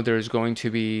 I know there's going to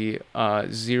be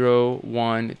 0,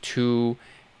 1, 2,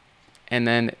 and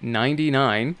then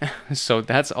 99. So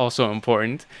that's also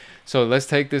important. So let's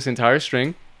take this entire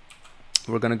string.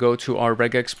 We're going to go to our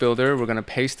regex builder. We're going to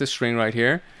paste the string right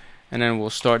here, and then we'll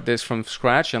start this from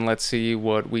scratch, and let's see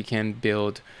what we can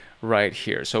build right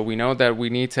here. So we know that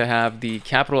we need to have the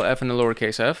capital F and the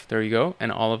lowercase f. There you go.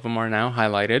 And all of them are now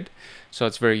highlighted. So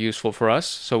it's very useful for us.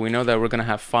 So we know that we're going to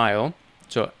have file.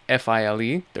 So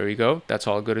F-I-L-E. There you go. That's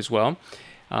all good as well.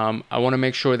 I want to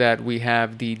make sure that we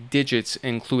have the digits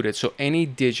included. So any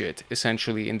digit,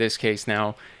 essentially, in this case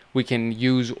now, we can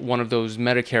use one of those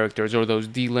meta characters or those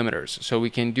delimiters. So we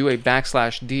can do a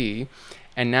 \D,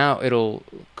 and now it'll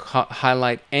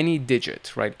highlight any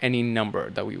digit, right? Any number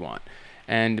that we want.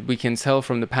 And we can tell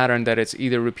from the pattern that it's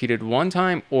either repeated 1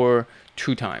 time or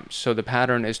 2 times. So the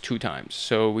pattern is 2 times.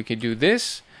 So we could do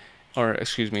this, or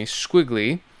excuse me,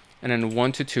 squiggly, and then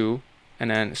 1 to 2,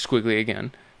 and then squiggly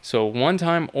again. So 1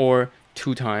 time or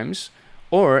 2 times.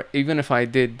 Or even if I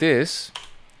did this,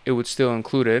 it would still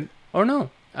include it. Or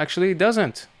no, actually it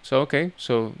doesn't. So okay,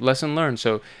 so lesson learned.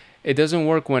 So it doesn't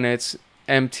work when it's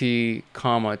empty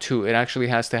comma 2. It actually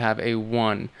has to have a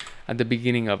 1 at the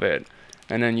beginning of it,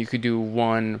 and then you could do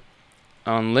 1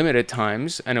 unlimited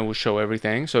times and it will show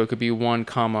everything. So it could be 1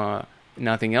 comma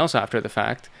nothing else after the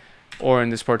fact, or in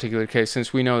this particular case,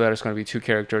 since we know that it's going to be 2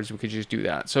 characters, we could just do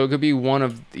that. So it could be one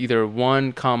of either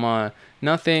 1 comma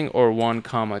nothing or 1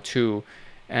 comma 2,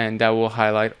 and that will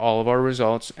highlight all of our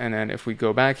results. And then if we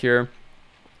go back here,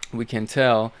 we can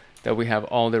tell that we have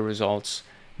all the results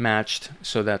matched,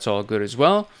 so that's all good as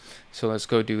well. So let's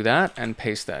go do that and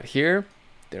paste that here.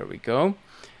 There we go.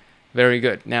 Very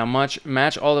good. Now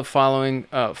match all the following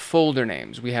folder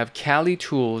names. We have Kali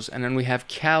tools, and then we have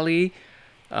Kali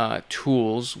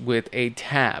tools with a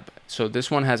tab. So this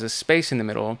one has a space in the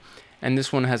middle, and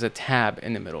this one has a tab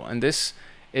in the middle. And this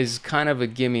is kind of a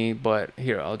gimme, but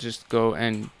here, I'll just go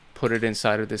and put it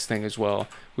inside of this thing as well.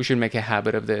 We should make a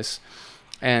habit of this.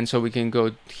 And so we can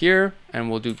go here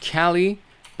and we'll do Kali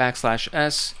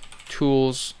 \s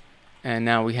tools, and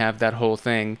now we have that whole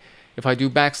thing. If I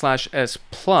do \s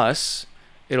plus,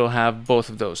 it'll have both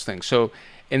of those things. So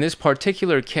in this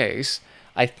particular case,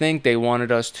 I think they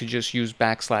wanted us to just use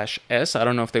 \s. I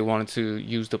don't know if they wanted to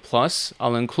use the plus.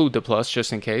 I'll include the plus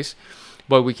just in case.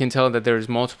 But we can tell that there's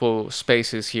multiple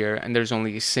spaces here and there's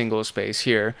only a single space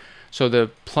here. So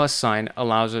the plus sign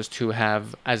allows us to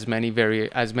have as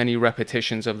many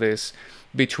repetitions of this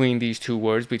between these two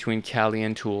words, between Kali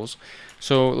and tools.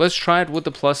 So let's try it with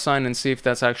the plus sign and see if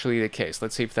that's actually the case.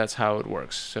 Let's see if that's how it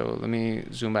works. So let me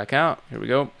zoom back out. Here we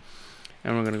go.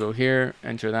 And we're going to go here,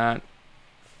 enter that.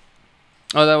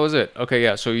 Oh, that was it. Okay,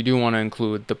 yeah, so you do want to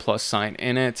include the plus sign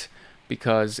in it,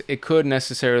 because it could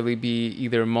necessarily be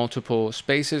either multiple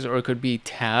spaces or it could be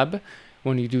tab.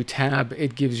 When you do tab,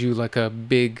 it gives you like a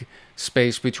big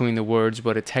space between the words,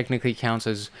 but it technically counts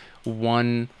as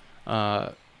one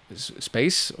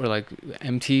space or like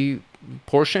empty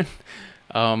portion.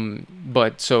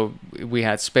 But so we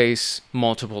had space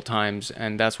multiple times,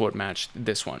 and that's what matched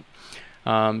this one.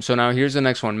 So now here's the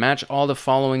next one. Match all the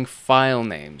following file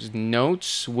names.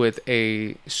 Notes with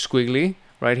a squiggly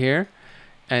right here,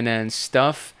 and then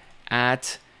stuff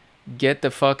at get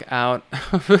the fuck out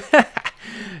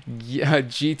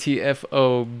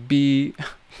GTFOB,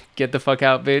 get the fuck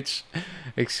out, bitch.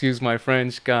 Excuse my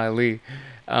French, golly.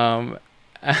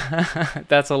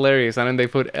 That's hilarious. And then they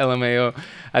put LMAO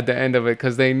at the end of it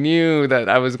because they knew that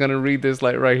I was gonna read this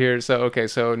like right here. So okay,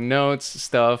 so notes,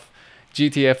 stuff,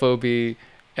 GTFOB,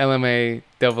 LMA,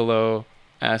 double O,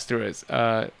 asterisk,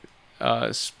 not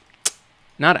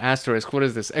asterisk, what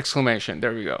is this? Exclamation.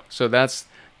 There we go. So this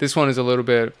one is a little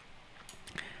bit,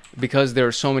 because there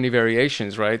are so many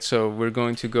variations, right? So we're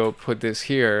going to go put this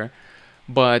here,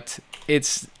 but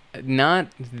it's not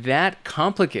that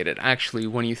complicated actually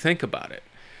when you think about it.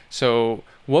 So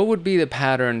what would be the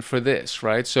pattern for this,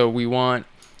 right? So we want,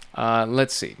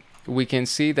 let's see, we can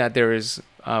see that there is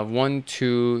 1,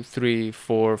 2, 3,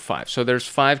 4, 5. So there's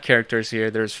 5 characters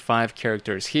here, there's 5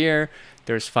 characters here,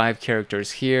 there's 5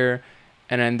 characters here,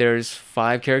 and then there's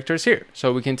 5 characters here.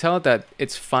 So we can tell that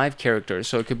it's 5 characters.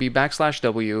 So it could be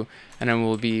 \w, and then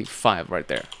will be 5 right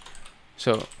there.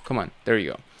 So come on, there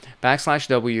you go.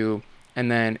 \w, and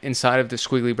then inside of the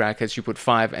squiggly brackets, you put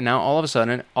 5, and now all of a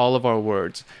sudden, all of our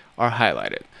words are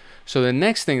highlighted. So the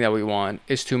next thing that we want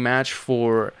is to match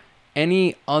for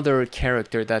any other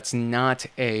character that's not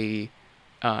a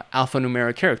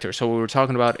alphanumeric character. So what we're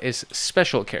talking about is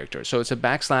special characters. So it's a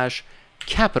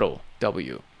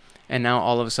 \W. And now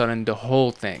all of a sudden the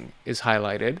whole thing is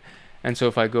highlighted. And so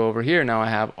if I go over here, now I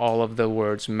have all of the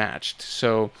words matched.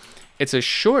 So it's a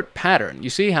short pattern. You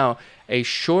see how a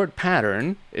short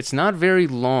pattern, it's not very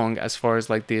long as far as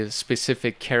like the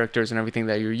specific characters and everything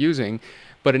that you're using,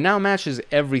 but it now matches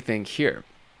everything here.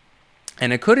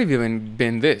 And it could have even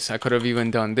been this. I could have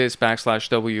even done this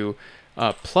 \W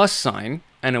plus sign,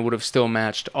 and it would have still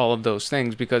matched all of those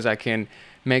things, because I can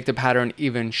make the pattern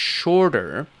even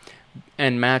shorter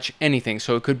and match anything.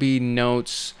 So it could be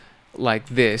notes like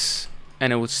this,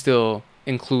 and it would still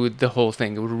include the whole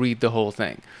thing. It would read the whole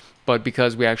thing. But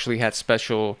because we actually had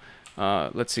special,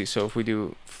 let's see, so if we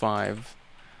do 5,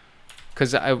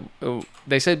 because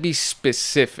they said be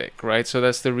specific, right? So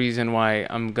that's the reason why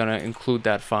I'm gonna include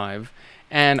that 5.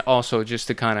 And also just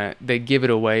to kind of, they give it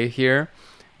away here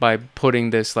by putting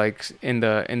this like in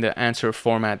the answer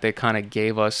format. They kind of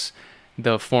gave us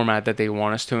the format that they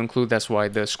want us to include. That's why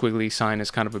the squiggly sign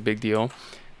is kind of a big deal.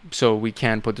 So we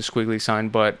can put the squiggly sign,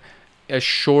 but a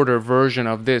shorter version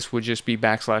of this would just be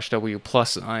 \W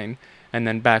plus sign and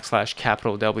then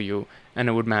 \W, and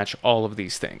it would match all of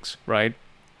these things, right?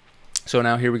 So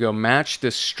now here we go. Match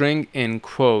the string in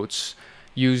quotes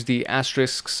use the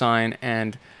asterisk sign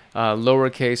and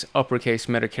lowercase, uppercase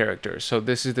metacharacters. So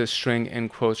this is the string in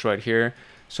quotes right here.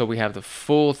 So we have the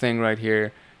full thing right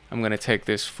here. I'm going to take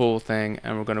this full thing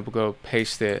and we're going to go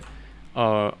paste it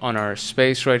on our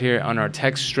space right here on our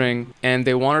text string. And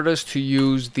they wanted us to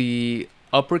use the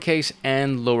uppercase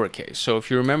and lowercase. So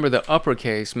if you remember, the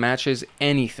uppercase matches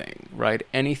anything, right?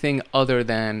 Anything other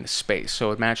than space.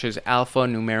 So it matches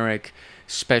alphanumeric,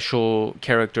 special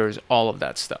characters, all of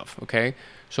that stuff, okay?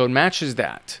 So it matches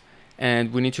that.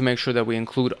 And we need to make sure that we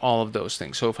include all of those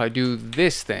things. So if I do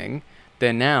this thing,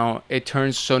 then now it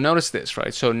turns, so notice this,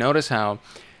 right? So notice how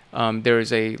there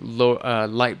is a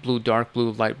light blue, dark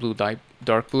blue, light blue,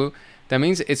 dark blue. That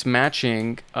means it's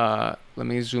matching, let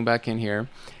me zoom back in here.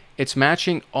 It's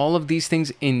matching all of these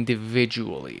things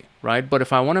individually, right? But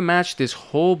if I want to match this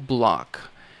whole block,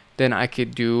 then I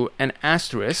could do an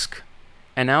asterisk,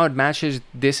 and now it matches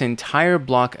this entire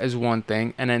block as one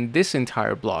thing, and then this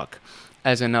entire block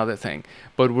as another thing.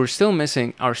 But we're still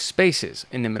missing our spaces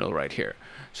in the middle right here.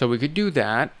 So we could do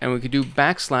that, and we could do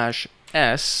backslash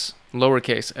s,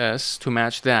 lowercase s, to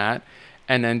match that,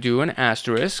 and then do an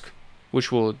asterisk,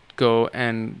 which will go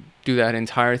and do that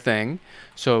entire thing.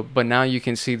 So, but now you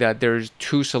can see that there's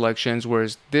two selections,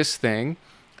 whereas this thing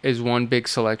is one big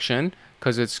selection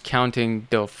because it's counting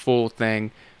the full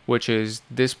thing, which is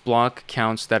this block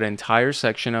counts that entire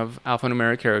section of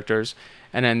alphanumeric characters,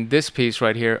 and then this piece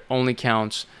right here only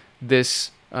counts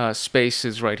this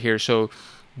spaces right here. So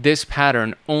this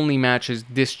pattern only matches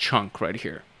this chunk right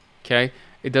here, okay?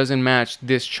 It doesn't match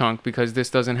this chunk because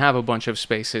this doesn't have a bunch of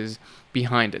spaces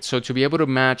behind it. So to be able to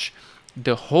match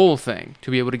the whole thing,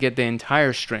 to be able to get the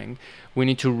entire string, we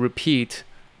need to repeat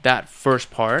that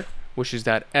first part, which is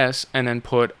that S, and then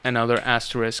put another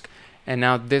asterisk. And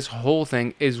now this whole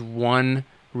thing is one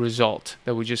result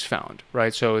that we just found,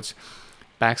 right? So it's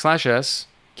backslash S,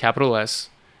 capital S,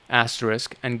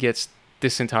 asterisk, and gets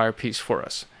this entire piece for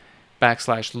us.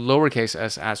 Backslash lowercase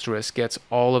s asterisk gets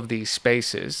all of these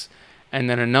spaces, and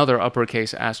then another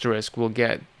uppercase asterisk will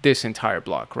get this entire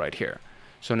block right here.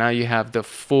 So now you have the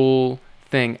full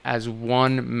thing as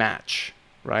one match,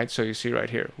 right? So you see right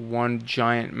here, one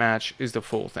giant match is the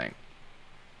full thing.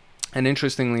 And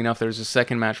interestingly enough, there's a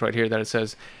second match right here that it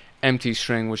says empty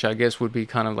string, which I guess would be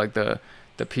kind of like the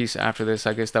piece after this.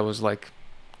 I guess that was like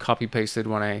copy pasted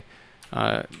when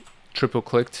I triple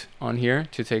clicked on here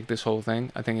to take this whole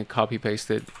thing. I think it copy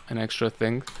pasted an extra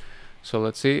thing. So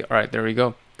let's see. All right, there we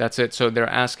go. That's it. So they're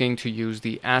asking to use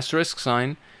the asterisk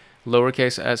sign,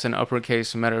 lowercase s and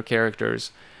uppercase meta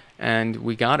characters, and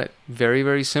we got it. Very,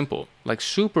 very simple. Like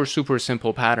super, super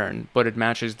simple pattern, but it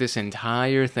matches this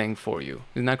entire thing for you.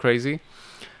 Isn't that crazy?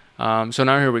 So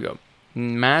now here we go.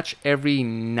 Match every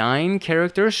 9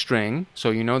 character string.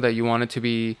 So you know that you want it to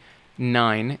be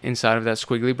 9 inside of that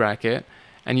squiggly bracket,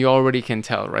 and you already can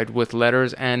tell, right? With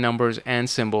letters and numbers and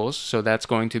symbols. So that's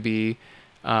going to be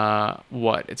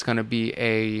what? It's going to be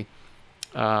a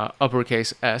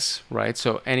uppercase S, right?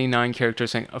 So any 9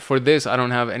 characters. For this, I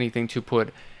don't have anything to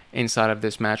put inside of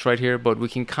this match right here, but we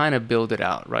can kind of build it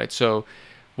out, right? So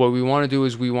what we want to do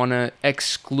is we want to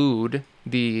exclude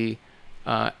the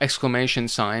exclamation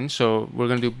sign. So we're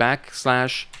going to do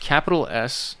backslash capital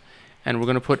S, and we're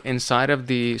going to put inside of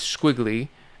the squiggly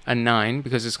a 9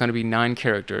 because it's going to be 9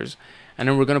 characters. And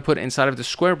then we're going to put inside of the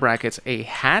square brackets a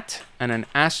hat and an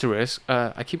asterisk.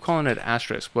 I keep calling it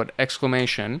asterisk, but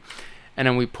exclamation. And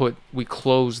then we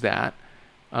close that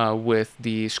with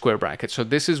the square bracket. So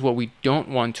this is what we don't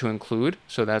want to include.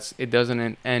 So that's, it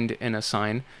doesn't end in a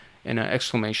sign, in an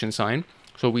exclamation sign.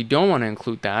 So we don't want to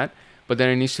include that. But then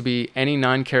it needs to be any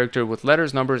 9 character with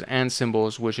letters, numbers, and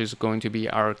symbols, which is going to be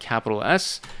our capital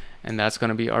S. And that's going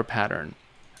to be our pattern.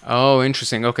 Oh,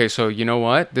 interesting. Okay, so you know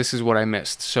what? This is what I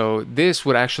missed. So this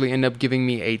would actually end up giving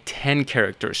me a 10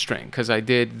 character string because I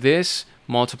did this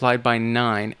multiplied by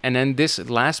 9, and then this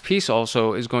last piece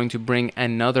also is going to bring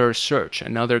another search,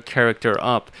 another character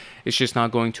up. It's just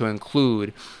not going to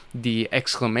include the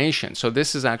exclamation. So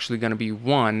this is actually going to be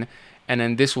 1, and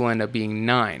then this will end up being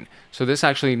 9. So this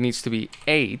actually needs to be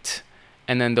 8,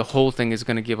 and then the whole thing is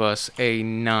going to give us a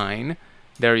 9.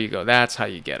 There you go. That's how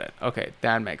you get it. Okay,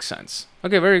 that makes sense.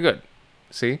 Okay, very good.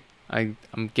 See, I'm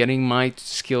getting my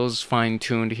skills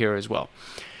fine-tuned here as well.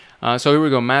 So here we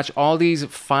go. Match all these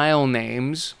file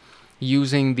names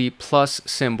using the plus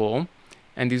symbol.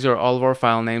 And these are all of our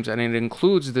file names. And it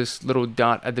includes this little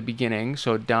dot at the beginning.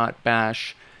 So dot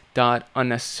bash, dot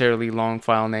unnecessarily long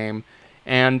file name,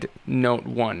 and note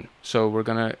 1. So we're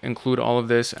going to include all of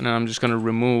this. And then I'm just going to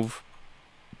remove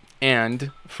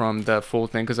and from the full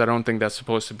thing because I don't think that's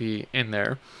supposed to be in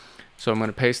there. So I'm going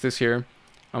to paste this here.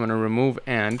 I'm going to remove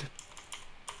and.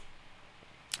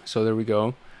 So there we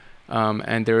go.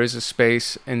 And there is a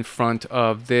space in front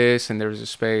of this, and there's a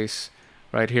space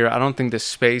right here. I don't think the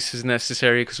space is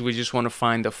necessary because we just want to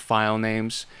find the file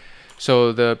names.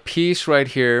 So the piece right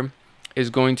here is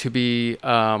going to be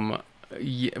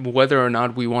whether or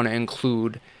not we want to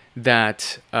include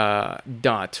that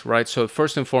dot, right? So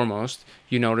first and foremost,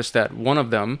 you notice that one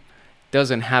of them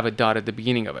doesn't have a dot at the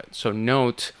beginning of it. So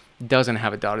note doesn't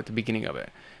have a dot at the beginning of it,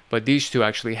 but these two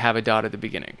actually have a dot at the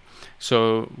beginning.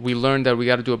 So we learned that we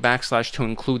got to do a backslash to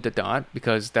include the dot,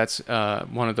 because that's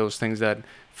one of those things that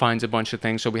finds a bunch of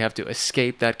things. So we have to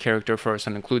escape that character first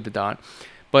and include the dot.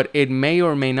 But it may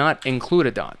or may not include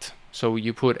a dot. So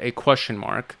you put a question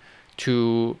mark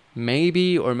to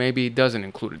maybe or maybe it doesn't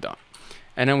include a dot.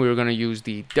 And then we were going to use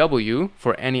the W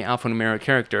for any alphanumeric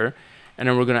character. And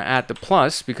then we're going to add the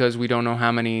plus because we don't know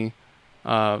how many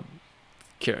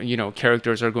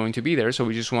characters are going to be there. So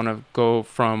we just want to go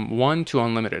from 1 to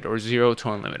unlimited or 0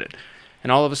 to unlimited.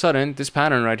 And all of a sudden, this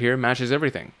pattern right here matches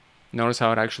everything. Notice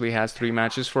how it actually has 3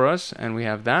 matches for us. And we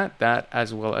have that,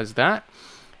 as well as that.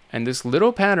 And this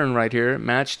little pattern right here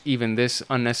matched even this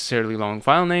unnecessarily long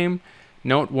file name,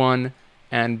 note1,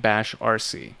 and bash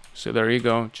rc. So there you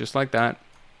go, just like that.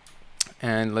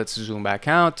 And let's zoom back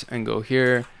out and go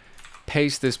here,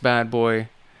 paste this bad boy,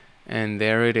 and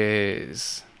there it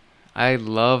is. I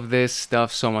love this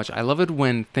stuff so much. I love it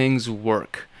when things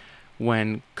work,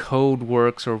 when code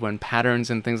works, or when patterns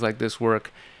and things like this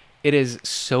work. It is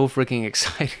so freaking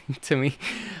exciting to me.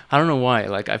 I don't know why.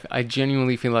 Like, I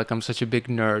genuinely feel like I'm such a big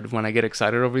nerd when I get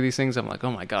excited over these things. I'm like,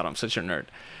 oh my god, I'm such a nerd.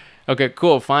 Okay,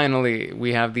 cool. Finally,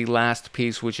 we have the last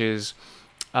piece, which is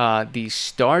the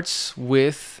starts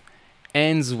with,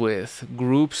 ends with,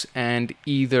 groups, and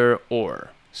either or.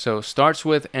 So starts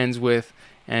with, ends with,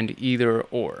 and either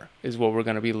or is what we're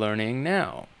going to be learning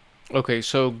now. Okay,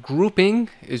 so grouping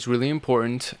is really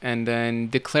important, and then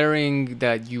declaring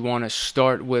that you want to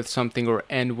start with something or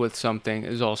end with something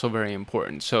is also very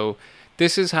important. So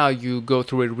this is how you go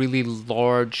through a really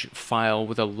large file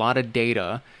with a lot of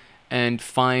data and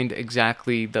find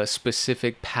exactly the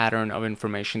specific pattern of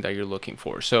information that you're looking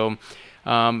for. So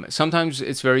sometimes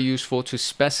it's very useful to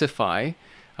specify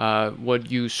what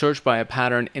you search by a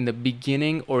pattern in the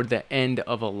beginning or the end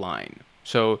of a line.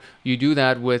 So you do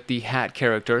that with the hat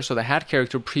character. So the hat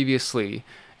character previously,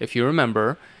 if you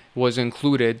remember, was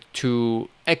included to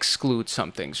exclude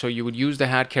something. So you would use the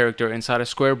hat character inside of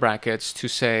square brackets to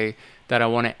say that I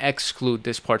want to exclude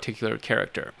this particular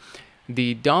character.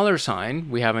 The $sign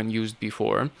we haven't used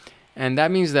before, and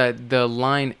that means that the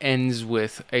line ends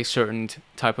with a certain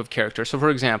type of character. So for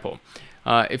example,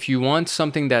 if you want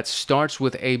something that starts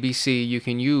with ABC, you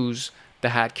can use the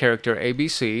hat character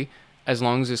ABC, as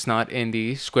long as it's not in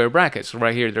the square brackets.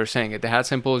 Right here, they're saying it. The hat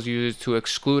symbol is used to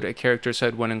exclude a character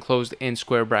set when enclosed in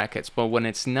square brackets. But when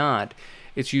it's not,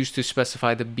 it's used to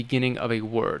specify the beginning of a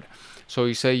word. So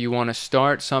you say you want to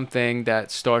start something that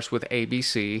starts with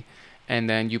ABC, and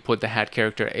then you put the hat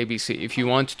character ABC. If you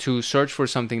want to search for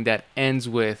something that ends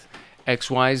with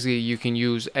XYZ, you can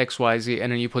use XYZ,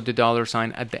 and then you put the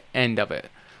 $sign at the end of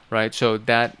it, right? So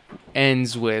that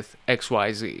ends with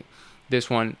XYZ.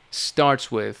 This one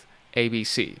starts with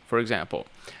ABC, for example.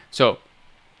 So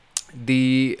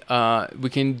we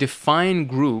can define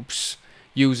groups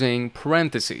using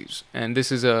parentheses, and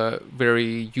this is a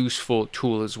very useful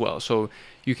tool as well. So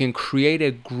you can create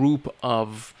a group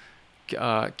of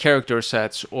character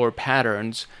sets or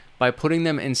patterns by putting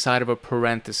them inside of a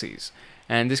parentheses,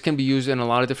 and this can be used in a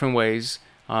lot of different ways.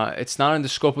 It's not in the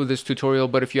scope of this tutorial,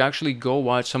 but if you actually go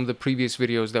watch some of the previous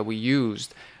videos that we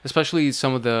used, especially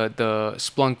some of the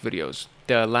Splunk videos,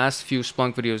 the last few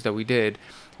Splunk videos that we did,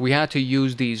 we had to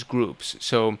use these groups.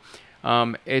 So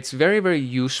it's very, very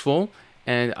useful,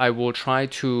 and I will try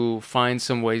to find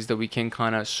some ways that we can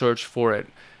kind of search for it,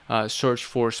 search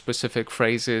for specific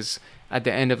phrases at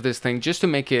the end of this thing, just to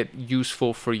make it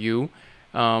useful for you.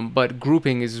 But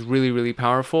grouping is really, really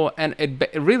powerful, and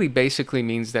it really basically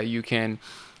means that you can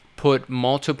put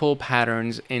multiple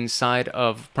patterns inside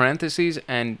of parentheses,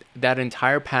 and that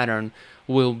entire pattern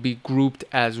will be grouped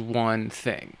as one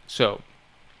thing. So,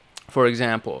 for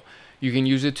example, you can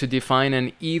use it to define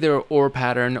an either or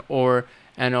pattern,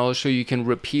 and also you can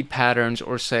repeat patterns,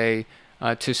 or say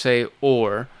to say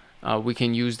or. We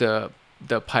can use the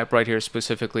pipe right here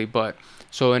specifically, but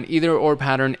so an either or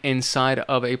pattern inside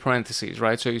of a parentheses,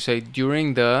 right? So you say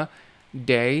during the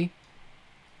day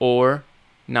or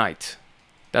night.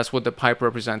 That's what the pipe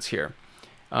represents here.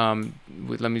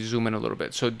 Let me zoom in a little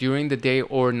bit. So during the day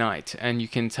or night, and you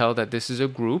can tell that this is a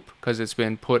group because it's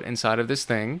been put inside of this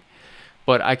thing.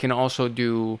 But I can also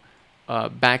do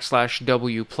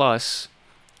 \W plus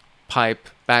pipe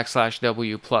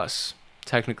 \w plus.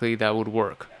 Technically that would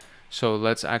work. So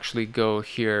let's actually go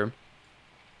here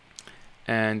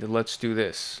and let's do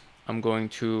this. I'm going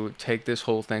to take this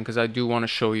whole thing because I do want to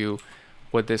show you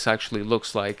what this actually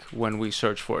looks like when we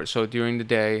search for it. So during the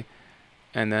day,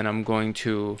 and then I'm going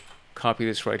to copy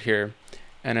this right here,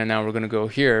 and then now we're going to go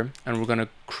here and we're going to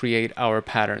create our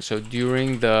pattern. So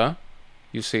during the,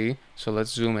 you see, so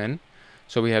let's zoom in.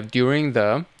 So we have during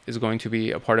the is going to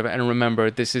be a part of it, and remember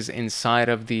this is inside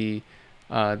of the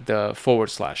forward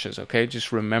slashes. Okay,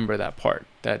 just remember that part,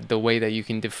 that the way that you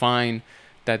can define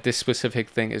that this specific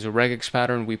thing is a regex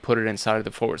pattern, we put it inside of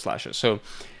the forward slashes. So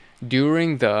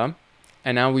during the,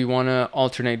 and now we want to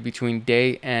alternate between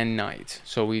day and night.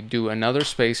 So we do another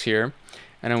space here,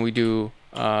 and then we do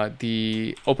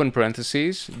the open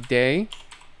parentheses, day,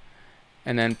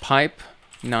 and then pipe,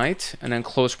 night, and then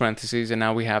close parentheses, and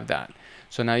now we have that.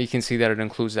 So now you can see that it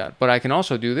includes that. But I can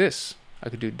also do this. I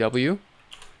could do W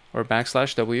or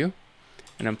 \W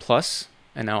and then plus,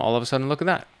 and now all of a sudden look at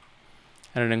that.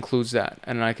 And it includes that.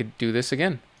 And I could do this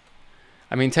again.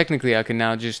 I mean, technically I can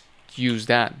now just use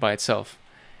that by itself,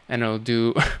 and it'll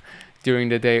do during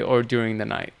the day or during the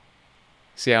night.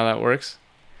 See how that works?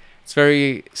 It's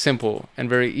very simple and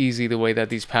very easy the way that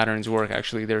these patterns work.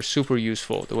 Actually, they're super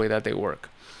useful the way that they work.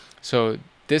 So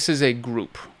this is a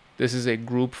group. This is a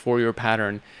group for your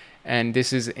pattern, and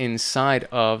this is inside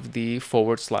of the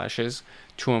forward slashes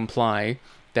to imply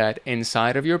that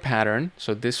inside of your pattern,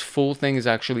 so this full thing is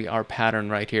actually our pattern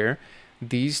right here.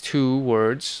 These two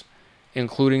words,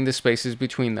 including the spaces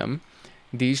between them,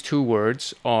 these two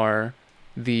words are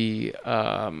the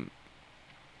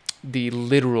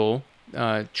literal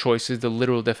choices, the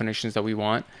literal definitions that we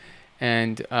want.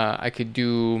 And I could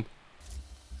do,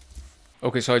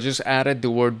 okay, so I just added the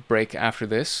word break after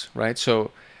this, right?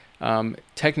 So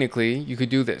technically you could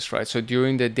do this, right? So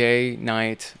during the day,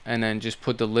 night, and then just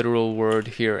put the literal word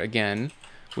here again,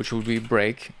 which would be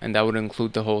break, and that would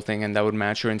include the whole thing, and that would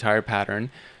match your entire pattern.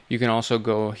 You can also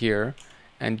go here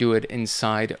and do it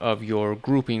inside of your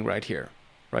grouping right here,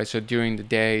 right? So during the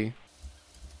day,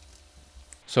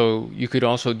 so you could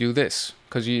also do this,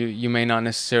 because you may not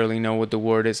necessarily know what the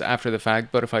word is after the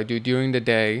fact, but if I do during the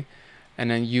day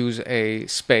and then use a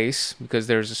space, because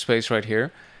there's a space right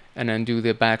here, and then do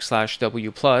the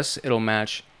 \W plus, it'll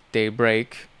match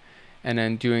daybreak. And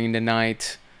then during the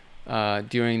night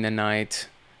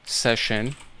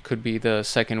session could be the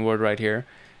second word right here,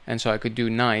 and so I could do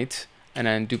night and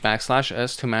then do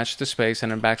 \S to match the space,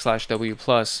 and then \W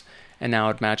plus, and now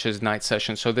it matches night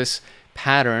session. So this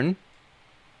pattern,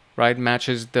 right,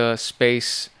 matches the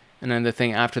space and then the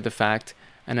thing after the fact,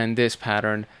 and then this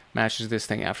pattern matches this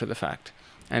thing after the fact.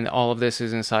 And all of this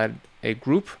is inside a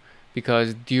group,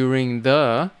 because during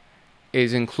the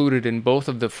is included in both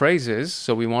of the phrases,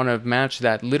 so we want to match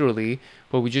that literally,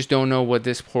 but we just don't know what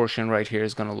this portion right here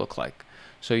is going to look like.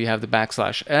 So you have the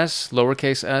 \S,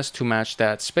 lowercase s, to match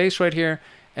that space right here,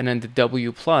 and then the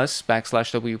W plus,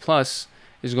 \W plus,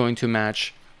 is going to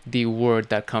match the word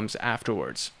that comes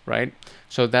afterwards, right?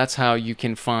 So that's how you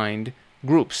can find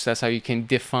groups. That's how you can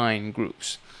define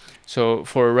groups. So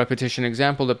for a repetition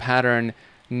example, the pattern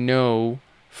no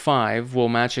 5 will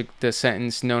match the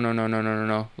sentence no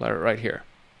right here.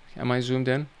 Am I zoomed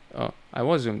in? Oh, I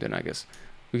was zoomed in, I guess.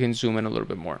 We can zoom in a little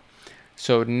bit more.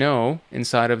 So no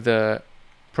inside of the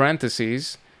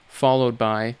parentheses followed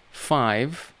by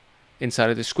 5 inside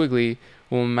of the squiggly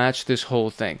will match this whole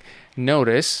thing.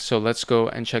 Notice, so let's go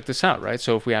and check this out, right?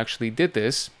 So if we actually did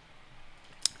this,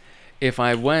 if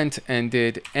I went and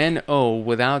did NO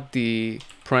without the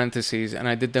parentheses, and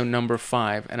I did the number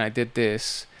 5, and I did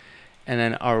this, and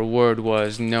then our word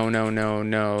was no,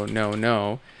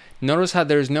 notice how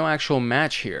there's no actual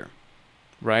match here,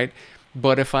 right?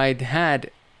 But if I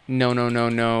had no,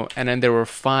 and then there were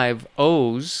 5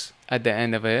 O's at the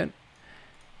end of it,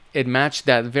 it matched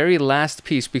that very last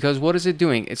piece, because what is it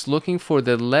doing? It's looking for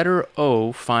the letter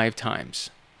O 5 times.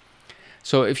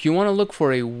 So if you want to look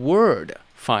for a word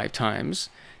 5 times,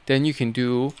 then you can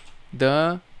do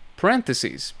the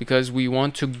parentheses, because we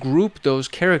want to group those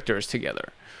characters together.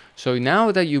 So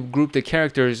now that you've grouped the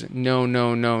characters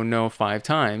no 5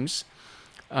 times,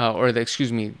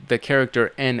 the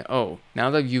character NO. Now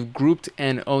that you've grouped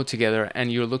NO together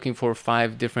and you're looking for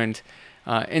 5 different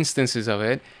instances of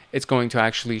it, it's going to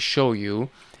actually show you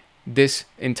this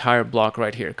entire block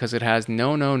right here, because it has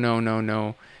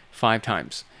no 5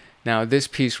 times. Now this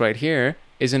piece right here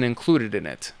isn't included in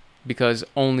it, because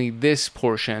only this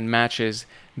portion matches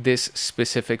this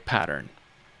specific pattern.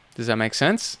 Does that make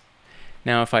sense?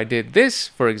 Now if I did this,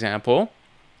 for example,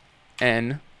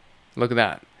 N, look at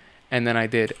that, and then I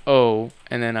did O,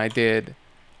 and then I did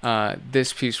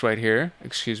this piece right here,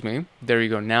 excuse me, there you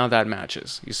go, now that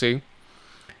matches, you see?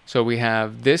 So we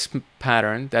have this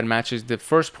pattern that matches the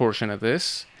first portion of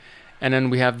this, and then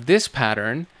we have this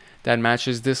pattern that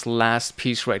matches this last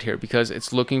piece right here, because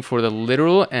it's looking for the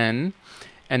literal N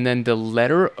and then the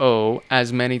letter O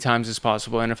as many times as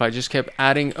possible. And if I just kept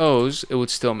adding O's, it would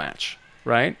still match,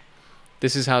 right?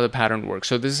 This is how the pattern works.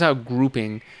 So this is how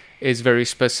grouping is very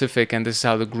specific, and this is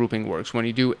how the grouping works. When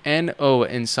you do NO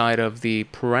inside of the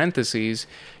parentheses,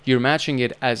 you're matching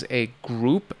it as a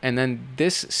group, and then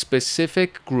this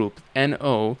specific group,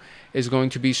 NO, is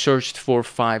going to be searched for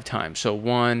 5 times. So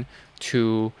 1,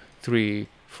 2, 3,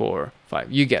 4,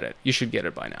 5. You get it. You should get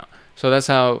it by now. So that's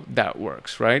how that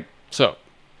works, right? So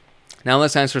now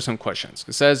let's answer some questions.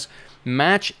 It says,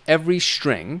 match every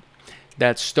string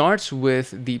that starts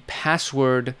with the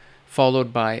password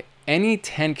followed by any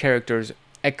 10 characters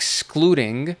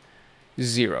excluding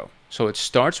 0. So it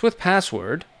starts with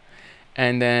password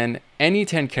and then any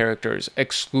 10 characters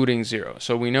excluding 0.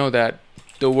 So we know that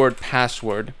the word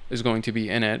password is going to be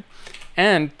in it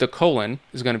and the colon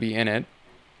is going to be in it.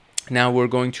 Now we're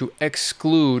going to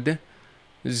exclude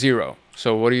 0.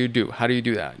 So what do you do? How do you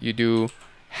do that? You do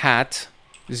hat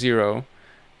 0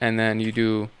 and then you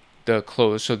do the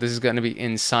close. So this is going to be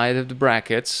inside of the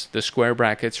brackets, the square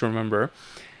brackets, remember.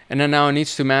 And then now it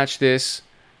needs to match this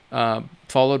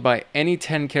followed by any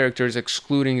 10 characters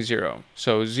excluding 0.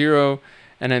 So 0,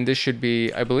 and then this should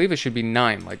be, I believe it should be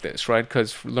 9 like this, right?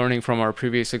 Because learning from our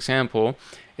previous example,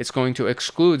 it's going to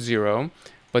exclude 0,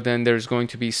 but then there's going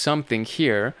to be something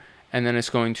here, and then it's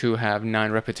going to have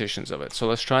 9 repetitions of it. So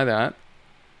let's try that.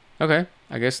 Okay,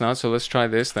 I guess not. So let's try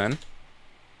this then.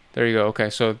 There you go. Okay,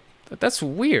 so that's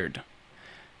weird.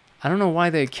 I don't know why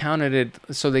they counted it.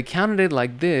 So they counted it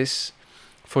like this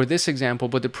for this example,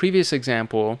 but the previous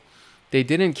example, they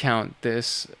didn't count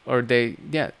this, or they,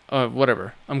 yeah,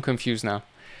 whatever. I'm confused now.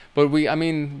 But we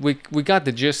got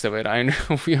the gist of it.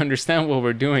 We understand what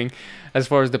we're doing as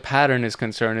far as the pattern is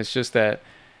concerned. It's just that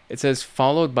it says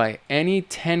followed by any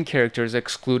 10 characters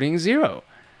excluding 0.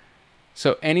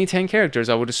 So any 10 characters,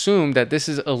 I would assume that this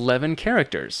is 11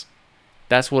 characters.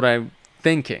 That's what I'm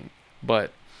thinking,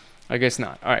 but I guess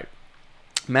not. All right.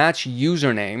 Match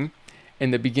username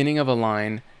in the beginning of a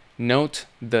line. Note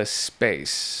the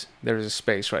space. There's a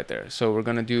space right there. So we're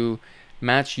going to do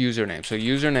match username. So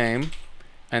username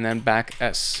and then back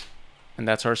S. And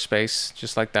that's our space,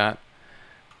 just like that.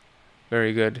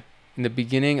 Very good. In the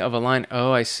beginning of a line.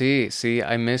 Oh, I see. See,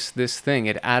 I missed this thing.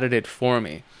 It added it for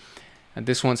me. And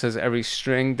this one says every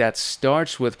string that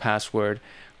starts with password,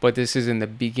 but this is in the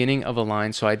beginning of a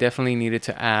line. So I definitely needed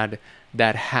to add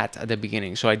that hat at the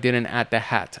beginning. So I didn't add the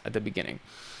hat at the beginning.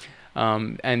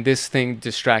 And this thing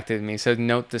distracted me. It said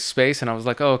note the space, and I was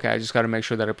like, oh, okay, I just got to make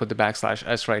sure that I put the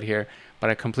 \S right here. But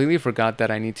I completely forgot that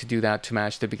I need to do that to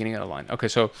match the beginning of the line. Okay,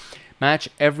 so match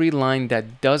every line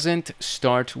that doesn't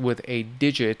start with a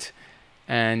digit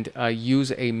and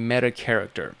use a meta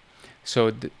character.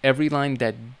 So every line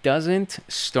that doesn't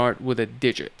start with a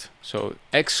digit. So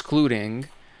excluding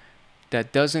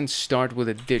that doesn't start with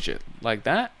a digit like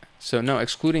that. So no,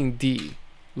 excluding D,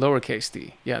 lowercase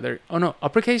d. Yeah, there. Oh no,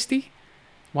 uppercase D?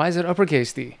 Why is it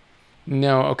uppercase D?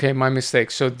 No, okay, my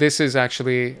mistake. So this is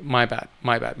actually my bad.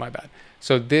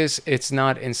 So this, it's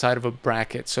not inside of a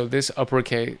bracket. So this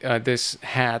uppercase, this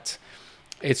hat,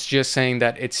 it's just saying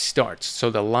that it starts.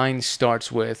 So the line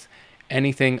starts with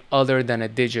anything other than a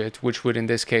digit, which would in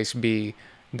this case be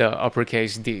the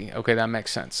uppercase D. Okay, that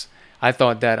makes sense. I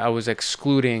thought that I was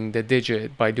excluding the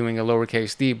digit by doing a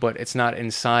lowercase d, but it's not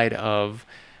inside of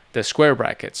the square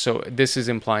bracket. So this is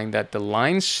implying that the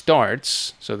line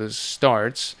starts, so this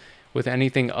starts with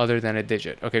anything other than a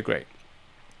digit. Okay, great.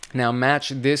 Now match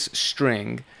this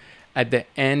string at the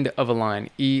end of a line,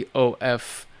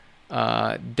 EOF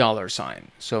 $.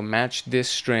 So match this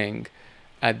string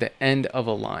at the end of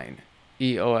a line,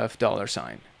 EOF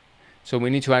 $. So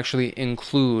we need to actually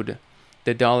include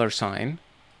the $.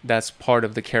 That's part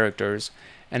of the characters,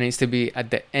 and it needs to be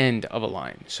at the end of a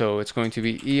line. So it's going to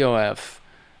be EOF,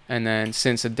 and then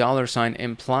since a $sign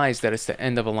implies that it's the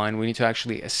end of a line, we need to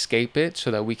actually escape it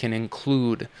so that we can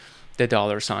include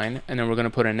the $sign, and then we're going to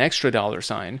put an extra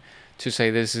 $sign to say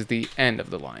this is the end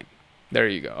of the line. There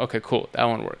you go. Okay, cool. That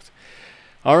one worked.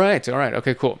 All right.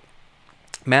 Okay, cool.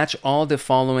 Match all the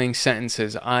following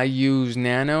sentences. I use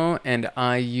nano and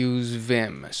I use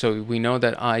vim. So we know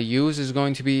that I use is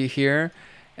going to be here.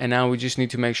 And now we just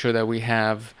need to make sure that we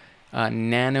have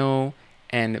nano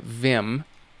and vim.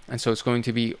 And so it's going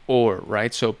to be or,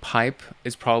 right? So pipe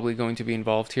is probably going to be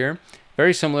involved here.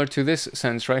 Very similar to this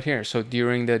sentence right here. So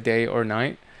during the day or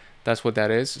night, that's what that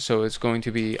is. So it's going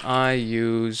to be I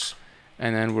use,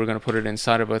 and then we're going to put it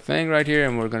inside of a thing right here,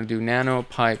 and we're going to do nano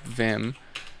pipe vim,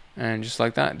 and just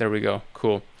like that. There we go.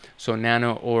 Cool. So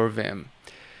nano or vim.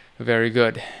 Very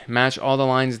good. Match all the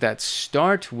lines that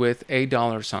start with a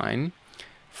 $,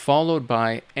 followed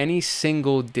by any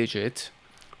single digit,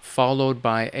 followed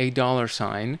by a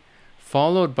 $,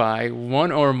 followed by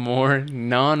one or more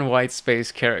non-white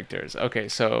space characters. Okay,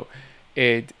 so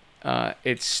it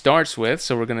starts with,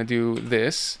 so we're going to do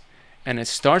this, and it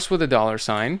starts with a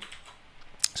 $.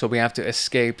 So we have to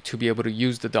escape to be able to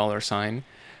use the $,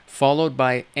 followed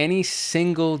by any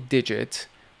single digit,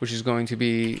 which is going to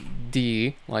be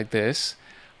D, like this,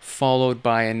 followed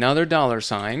by another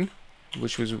 $,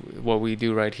 which was what we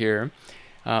do right here,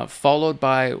 followed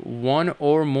by one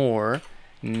or more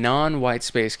non-white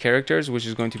space characters, which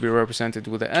is going to be represented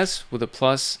with a S, with a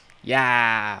plus.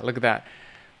 Yeah, look at that.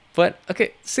 But,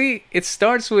 okay, see, it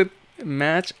starts with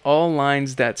match all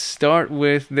lines that start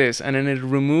with this, and then it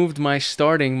removed my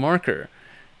starting marker.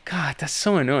 God, that's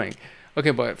so annoying.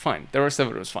 Okay, but fine. The rest of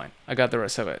it was fine. I got the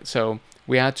rest of it. So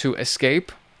we had to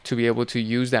escape to be able to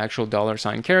use the actual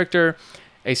 $ character.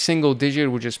 A single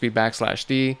digit would just be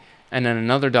 \D, and then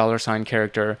another $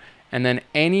 character, and then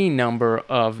any number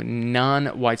of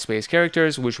non-white space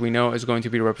characters, which we know is going to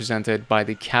be represented by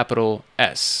the capital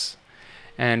S.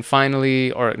 And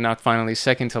finally, or not finally,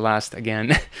 second to last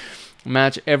again,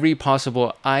 match every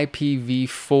possible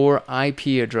IPv4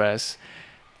 IP address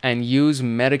and use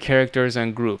metacharacters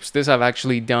and groups. This I've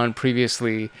actually done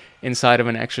previously inside of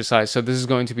an exercise, so this is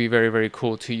going to be very, very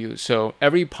cool to use. So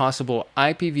every possible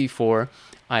IPv4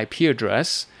 IP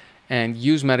address and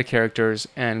use metacharacters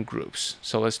and groups.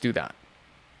 So let's do that.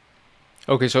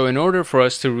 Okay, so in order for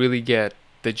us to really get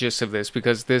the gist of this,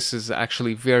 because this is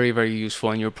actually very, very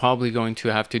useful, and you're probably going to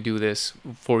have to do this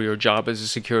for your job as a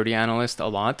security analyst a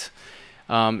lot.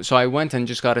 So I went and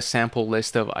just got a sample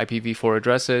list of IPv4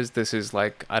 addresses. This is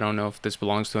like, I don't know if this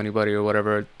belongs to anybody or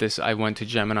whatever. I went to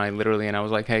Gemini literally, and I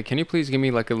was like, hey, can you please give me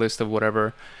like a list of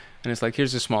whatever? And it's like,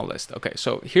 here's a small list. Okay,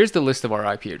 so here's the list of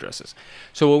our IP addresses.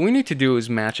 So what we need to do is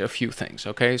match a few things,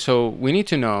 okay? So we need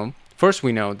to know, first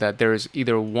we know that there's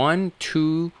either 1,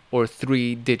 2, or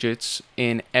 3 digits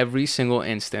in every single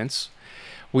instance.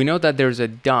 We know that there's a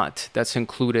dot that's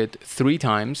included 3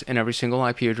 times in every single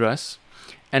IP address.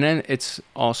 And then it's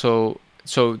also,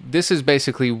 so this is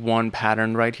basically one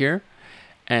pattern right here.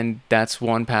 And that's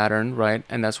one pattern, right?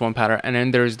 And that's one pattern. And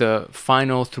then there's the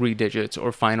final 3 digits,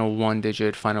 or final 1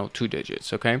 digit, final 2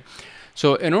 digits, okay?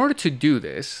 So in order to do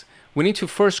this, we need to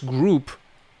first group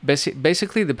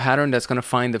basically the pattern that's going to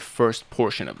find the first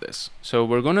portion of this. So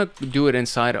we're going to do it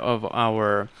inside of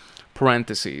our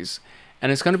parentheses,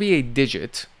 and it's going to be a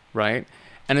digit, right?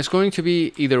 And it's going to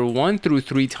be either 1 through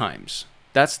 3 times.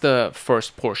 That's the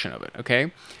first portion of it,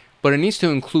 okay? But it needs to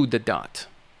include the dot,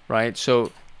 right?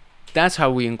 So that's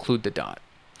how we include the dot.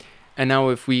 And now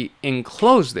if we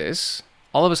enclose this,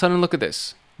 all of a sudden, look at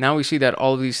this. Now we see that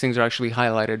all of these things are actually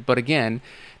highlighted, but again,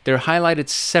 they're highlighted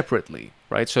separately,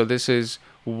 right? So this is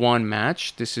 1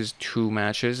 match, this is 2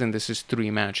 matches, and this is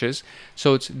 3 matches.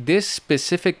 So it's this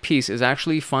specific piece is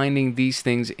actually finding these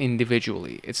things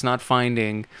individually. It's not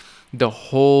finding the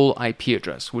whole IP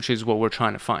address, which is what we're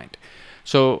trying to find.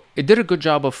 So it did a good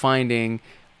job of finding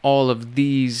all of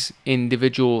these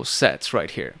individual sets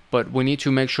right here, but we need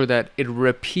to make sure that it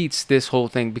repeats this whole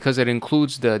thing because it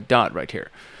includes the dot right here.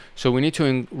 So we need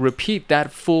to repeat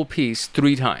that full piece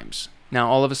 3 times. Now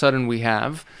all of a sudden we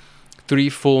have 3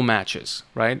 full matches,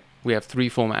 right? We have 3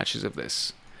 full matches of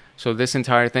this. So this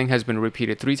entire thing has been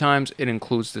repeated 3 times. It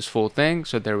includes this full thing.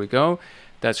 So there we go.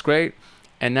 That's great.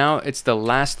 And now it's the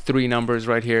last 3 numbers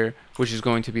right here, which is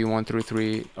going to be 1 through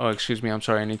 3. Oh, excuse me. I'm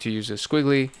sorry. I need to use a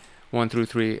squiggly. 1 through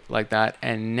 3 like that.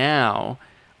 And now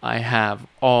I have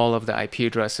all of the IP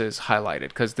addresses highlighted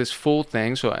because this full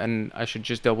thing. So, and I should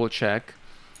just double check.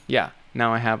 Yeah.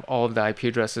 Now I have all of the IP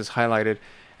addresses highlighted.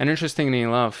 And interestingly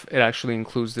enough, it actually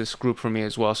includes this group for me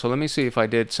as well. So let me see if I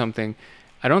did something.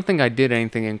 I don't think I did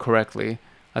anything incorrectly.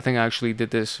 I think I actually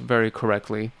did this very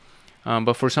correctly.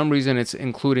 But for some reason, it's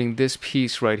including this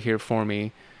piece right here for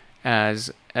me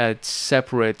as a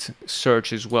separate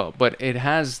search as well. But it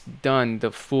has done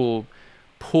the full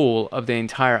pool of the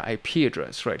entire IP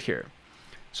address right here.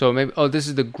 So maybe, oh, this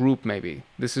is the group maybe.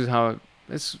 This is how,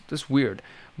 it's weird.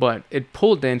 But it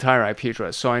pulled the entire IP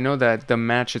address. So I know that the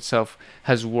match itself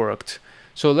has worked.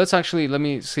 So let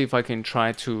me see if I can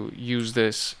try to use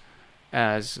this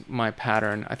as my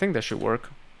pattern. I think that should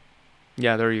work.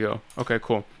 Yeah, there you go. Okay,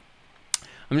 cool.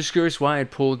 I'm just curious why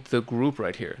it pulled the group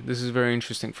right here. This is very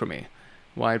interesting for me.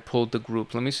 Why it pulled the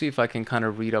group. Let me see if I can kind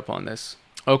of read up on this.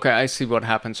 Okay, I see what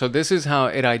happened. So this is how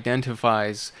it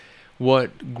identifies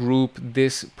what group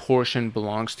this portion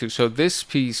belongs to. So this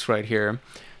piece right here,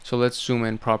 so let's zoom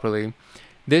in properly.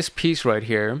 This piece right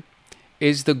here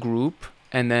is the group,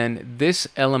 and then this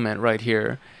element right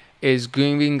here is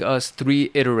giving us 3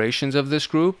 iterations of this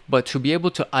group. But to be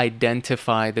able to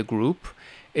identify the group,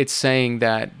 it's saying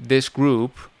that this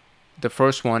group, the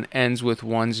first one ends with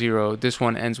 1, 0, this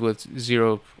one ends with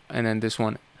 0, and then this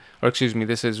one, or excuse me,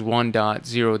 this is 1 dot,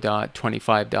 0 dot,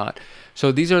 25 dot.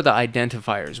 So these are the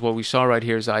identifiers. What we saw right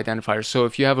here is the identifiers. So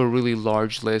if you have a really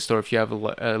large list, or if you have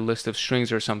a list of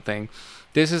strings or something,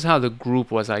 this is how the group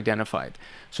was identified.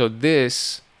 So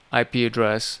this IP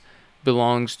address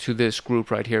belongs to this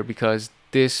group right here, because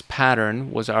this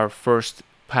pattern was our first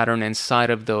pattern inside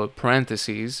of the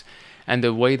parentheses. And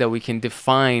the way that we can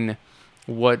define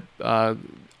what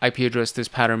IP address this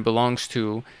pattern belongs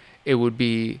to, it would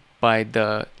be by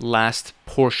the last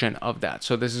portion of that.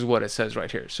 So this is what it says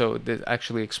right here. So this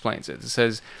actually explains it. It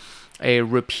says a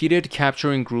repeated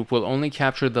capturing group will only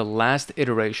capture the last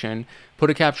iteration. Put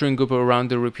a capturing group around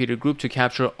the repeated group to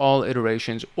capture all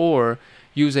iterations, or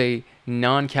use a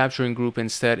non-capturing group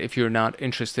instead if you're not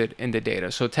interested in the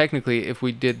data. So technically, if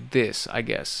we did this, I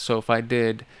guess, so if I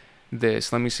did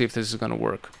this, let me see if this is going to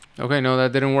work. Okay, no,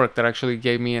 that didn't work. That actually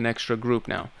gave me an extra group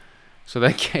now. So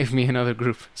that gave me another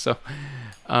group. So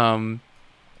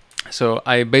so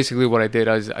I basically, what I did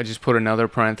is I just put another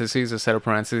parentheses, a set of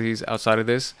parentheses outside of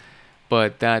this,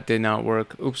 but that did not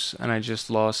work. Oops, and I just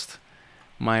lost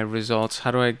my results.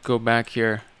 How do I go back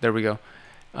here? There we go.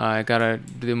 I gotta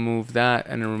remove that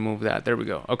and then remove that. There we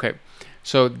go. Okay,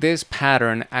 so this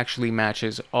pattern actually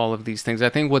matches all of these things. I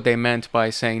think what they meant by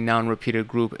saying non-repeated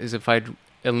group is if I'd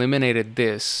eliminated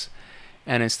this,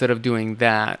 and instead of doing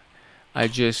that, I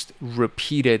just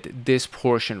repeated this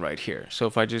portion right here. So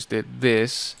if I just did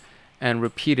this and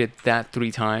repeated that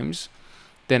 3 times,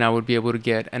 then I would be able to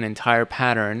get an entire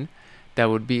pattern that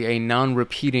would be a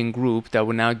non-repeating group that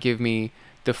would now give me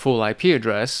the full IP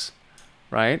address,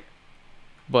 right?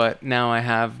 But now I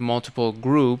have multiple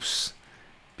groups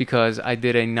because I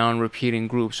did a non-repeating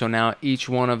group. So now each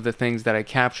one of the things that I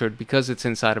captured, because it's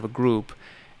inside of a group,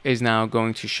 is now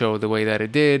going to show the way that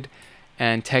it did.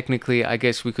 And technically, I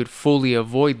guess we could fully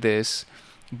avoid this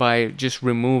by just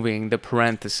removing the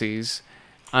parentheses.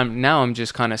 I'm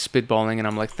just kind of spitballing, and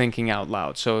I'm like thinking out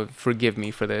loud, so forgive me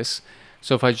for this.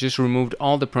 So if I just removed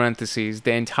all the parentheses,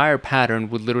 the entire pattern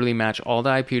would literally match all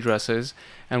the IP addresses,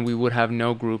 and we would have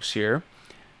no groups here,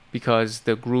 because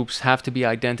the groups have to be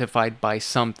identified by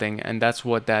something, and that's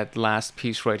what that last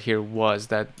piece right here was,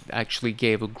 that actually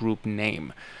gave a group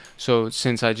name. So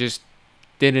since I just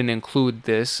didn't include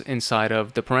this inside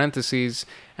of the parentheses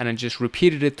and I just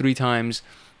repeated it 3 times,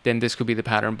 then this could be the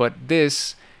pattern. But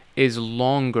this is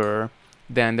longer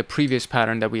than the previous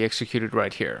pattern that we executed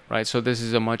right here, right? So this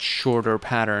is a much shorter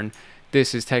pattern.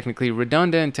 This is technically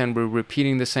redundant, and we're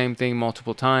repeating the same thing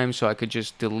multiple times, so I could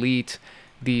just delete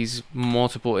these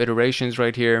multiple iterations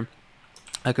right here.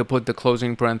 I could put the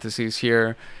closing parentheses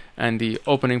here and the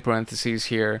opening parentheses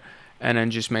here, and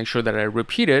then just make sure that I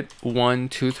repeat it 1,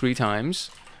 2, 3 times,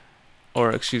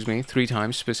 or excuse me, 3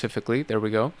 times specifically. There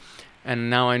we go. And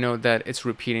now I know that it's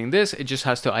repeating this. It just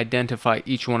has to identify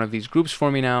each one of these groups for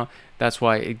me now. That's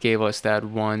why it gave us that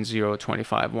 1, 0,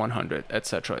 25, 100,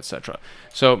 etc., etc.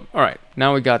 So, all right,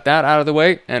 now we got that out of the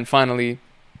way. And finally,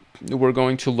 we're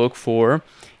going to look for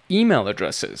email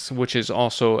addresses, which is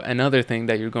also another thing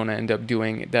that you're going to end up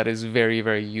doing that is very,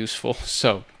 very useful.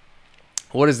 So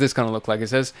what is this going to look like? It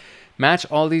says, match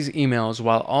all these emails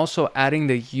while also adding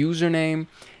the username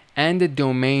and the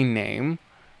domain name,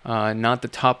 not the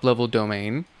top level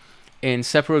domain, in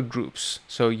separate groups.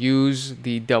 So use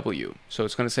the W. So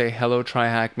it's going to say hello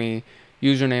TryHackMe,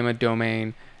 username and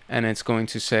domain, and it's going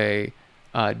to say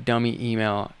dummy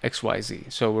email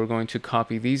XYZ. So we're going to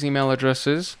copy these email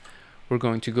addresses. We're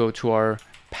going to go to our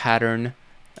pattern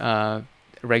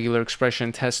regular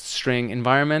expression test string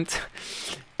environment.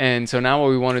 And so now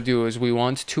what we want to do is we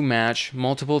want to match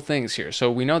multiple things here. So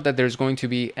we know that there's going to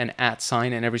be an @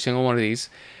 sign in every single one of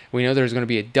these. We know there's going to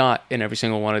be a dot in every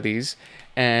single one of these.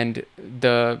 And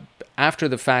after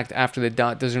the fact, after the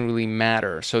dot doesn't really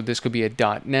matter. So this could be a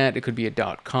 .net, it could be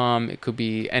a .com, it could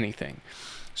be anything.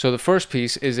 So the first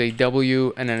piece is a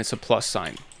W and then it's a plus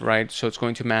sign, right? So it's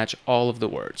going to match all of the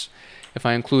words. If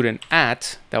I include an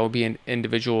 @ that will be an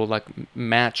individual like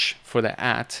match for the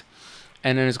 @.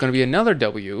 And then it's going to be another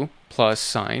W plus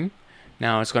sign.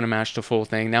 Now it's going to match the full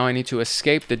thing. Now I need to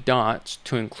escape the dot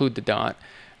to include the dot.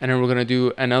 And then we're going to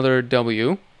do another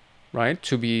W, right,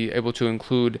 to be able to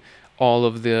include all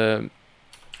of the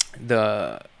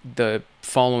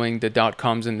following the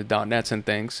 .coms and the .nets and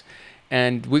things.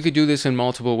 And we could do this in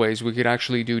multiple ways. We could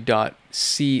actually do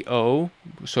 .co,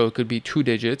 so it could be 2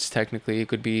 digits technically. It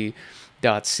could be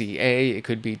 .ca, it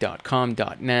could be .com,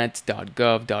 .net,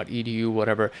 .gov, .edu,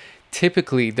 whatever.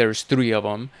 Typically, there's 3 of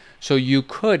them. So you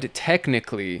could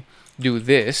technically do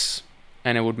this,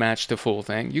 and it would match the full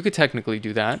thing. You could technically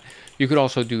do that. You could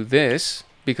also do this,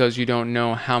 because you don't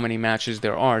know how many matches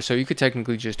there are. So you could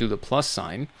technically just do the plus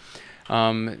sign.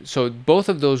 So both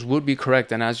of those would be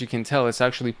correct, and as you can tell, it's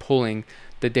actually pulling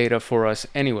the data for us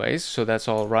anyways, so that's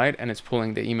all right, and it's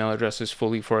pulling the email addresses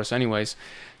fully for us anyways.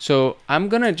 So I'm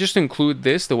gonna just include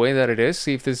this the way that it is,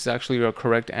 see if this is actually a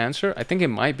correct answer. I think it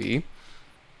might be,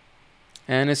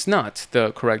 and it's not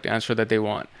the correct answer that they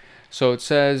want. So it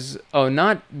says, oh,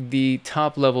 not the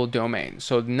top level domain,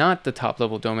 so not the top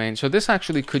level domain. So this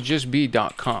actually could just be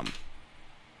 .com.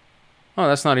 Oh,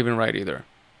 that's not even right either.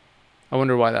 I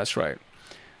wonder why that's right.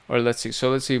 Or let's see.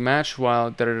 So let's see. Match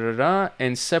while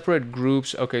in separate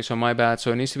groups. Okay, so my bad.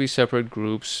 So it needs to be separate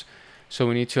groups. So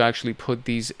we need to actually put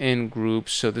these in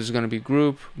groups. So this is going to be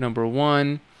group number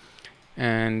 1,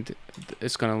 and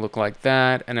it's going to look like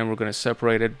that. And then we're going to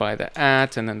separate it by the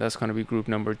 @, and then that's going to be group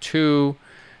number 2,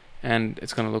 and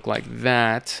it's going to look like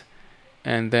that.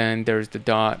 And then there's the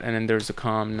dot, and then there's the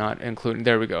com not including.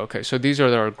 There we go. Okay, so these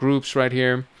are our groups right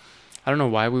here. I don't know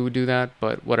why we would do that,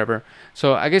 but whatever.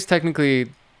 So I guess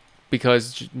technically,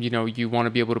 because you want to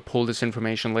be able to pull this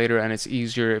information later, and it's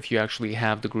easier if you actually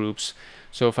have the groups.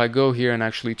 So if I go here and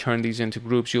actually turn these into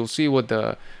groups, you'll see what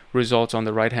the results on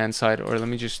the right hand side. Or let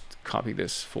me just copy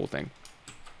this full thing.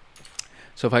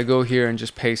 So if I go here and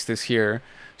just paste this here,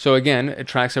 so again, it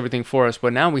tracks everything for us,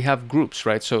 but now we have groups,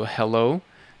 right? So hello,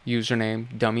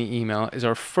 username, dummy email is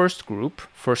our first group,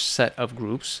 first set of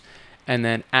groups. And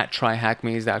then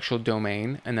 @TryHackMe is the actual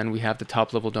domain. And then we have the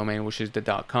top level domain, which is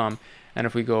the .com. And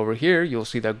if we go over here, you'll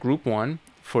see that group 1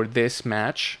 for this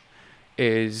match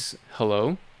is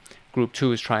hello. Group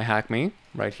 2 is TryHackMe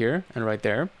right here and right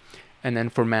there. And then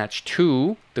for match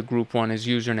 2, the group 1 is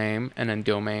username and then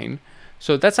domain.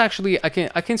 So that's actually, I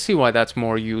can see why that's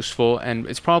more useful, and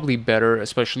it's probably better,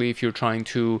 especially if you're trying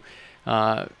to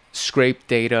scrape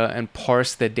data and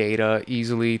parse the data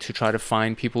easily to try to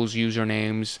find people's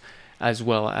usernames as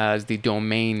well as the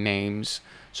domain names.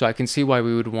 So I can see why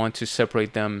we would want to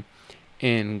separate them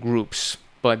in groups.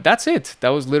 But that's it. That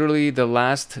was literally the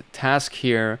last task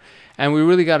here. And we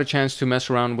really got a chance to mess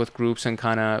around with groups and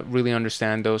kind of really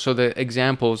understand those. So the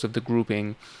examples of the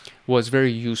grouping was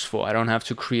very useful. I don't have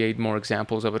to create more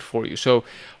examples of it for you. So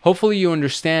hopefully you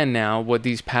understand now what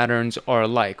these patterns are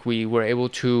like. We were able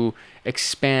to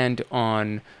expand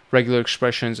on regular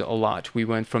expressions a lot. We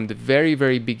went from the very,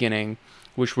 very beginning,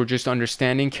 which were just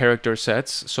understanding character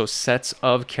sets, so sets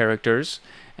of characters,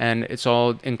 and it's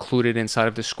all included inside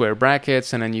of the square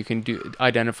brackets, and then you can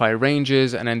identify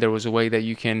ranges, and then there was a way that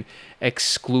you can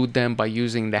exclude them by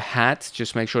using the hat.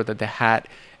 Just make sure that the hat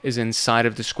is inside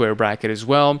of the square bracket as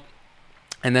well.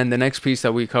 And then the next piece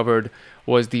that we covered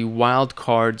was the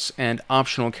wildcards and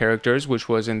optional characters, which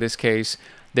was in this case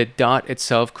the dot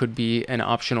itself could be an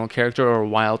optional character or a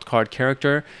wildcard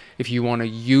character. If you want to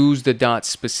use the dot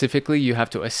specifically, you have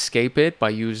to escape it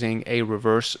by using a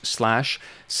reverse slash.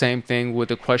 Same thing with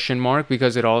the question mark,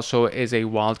 because it also is a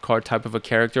wildcard type of a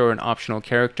character or an optional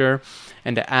character.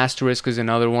 And the asterisk is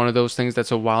another one of those things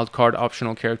that's a wildcard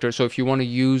optional character. So if you want to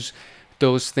use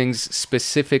those things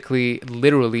specifically,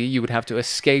 literally, you would have to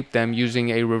escape them using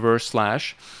a reverse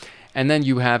slash. And then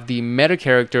you have the meta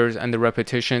characters and the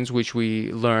repetitions, which we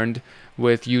learned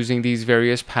with using these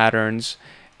various patterns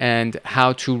and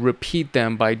how to repeat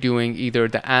them by doing either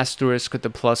the asterisk, the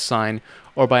plus sign,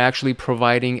 or by actually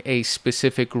providing a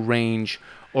specific range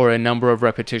or a number of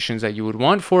repetitions that you would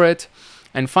want for it.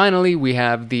 And finally, we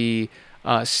have the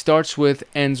starts with,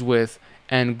 ends with,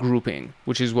 and grouping,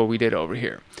 which is what we did over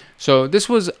here. So this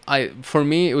was, for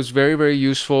me, it was very, very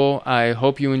useful. I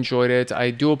hope you enjoyed it.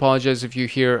 I do apologize if you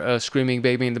hear a screaming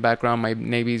baby in the background. My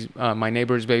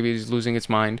neighbor's baby is losing its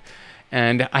mind,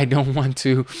 and I don't want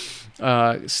to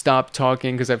stop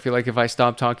talking, because I feel like if I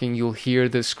stop talking, you'll hear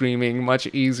the screaming much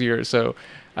easier. So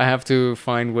I have to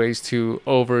find ways to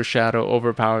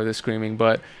overpower the screaming.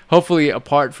 But hopefully,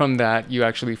 apart from that, you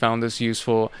actually found this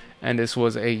useful, and this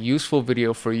was a useful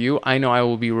video for you. I know I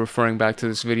will be referring back to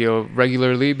this video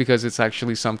regularly, because it's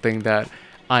actually something that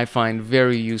I find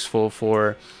very useful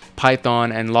for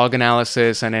Python and log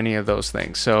analysis and any of those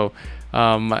things. So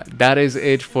that is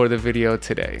it for the video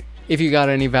today. If you got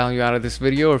any value out of this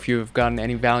video, or if you've gotten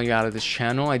any value out of this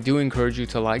channel, I do encourage you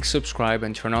to like, subscribe,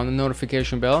 and turn on the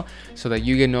notification bell so that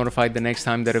you get notified the next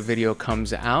time that a video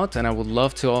comes out. And I would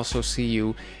love to also see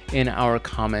you in our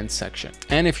comment section.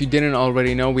 And if you didn't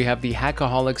already know, we have the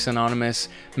Hackaholics Anonymous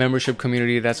membership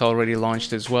community that's already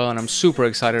launched as well, and I'm super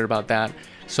excited about that.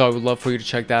 So I would love for you to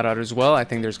check that out as well. I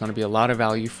think there's going to be a lot of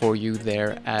value for you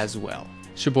there as well.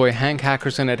 It's your boy Hank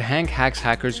Hackerson at Hank Hacks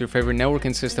Hackers, your favorite network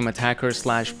and system attacker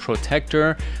 /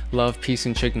 protector. Love, peace,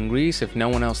 and chicken grease. If no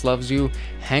one else loves you,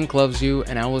 Hank loves you,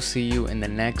 and I will see you in the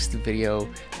next video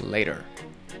later.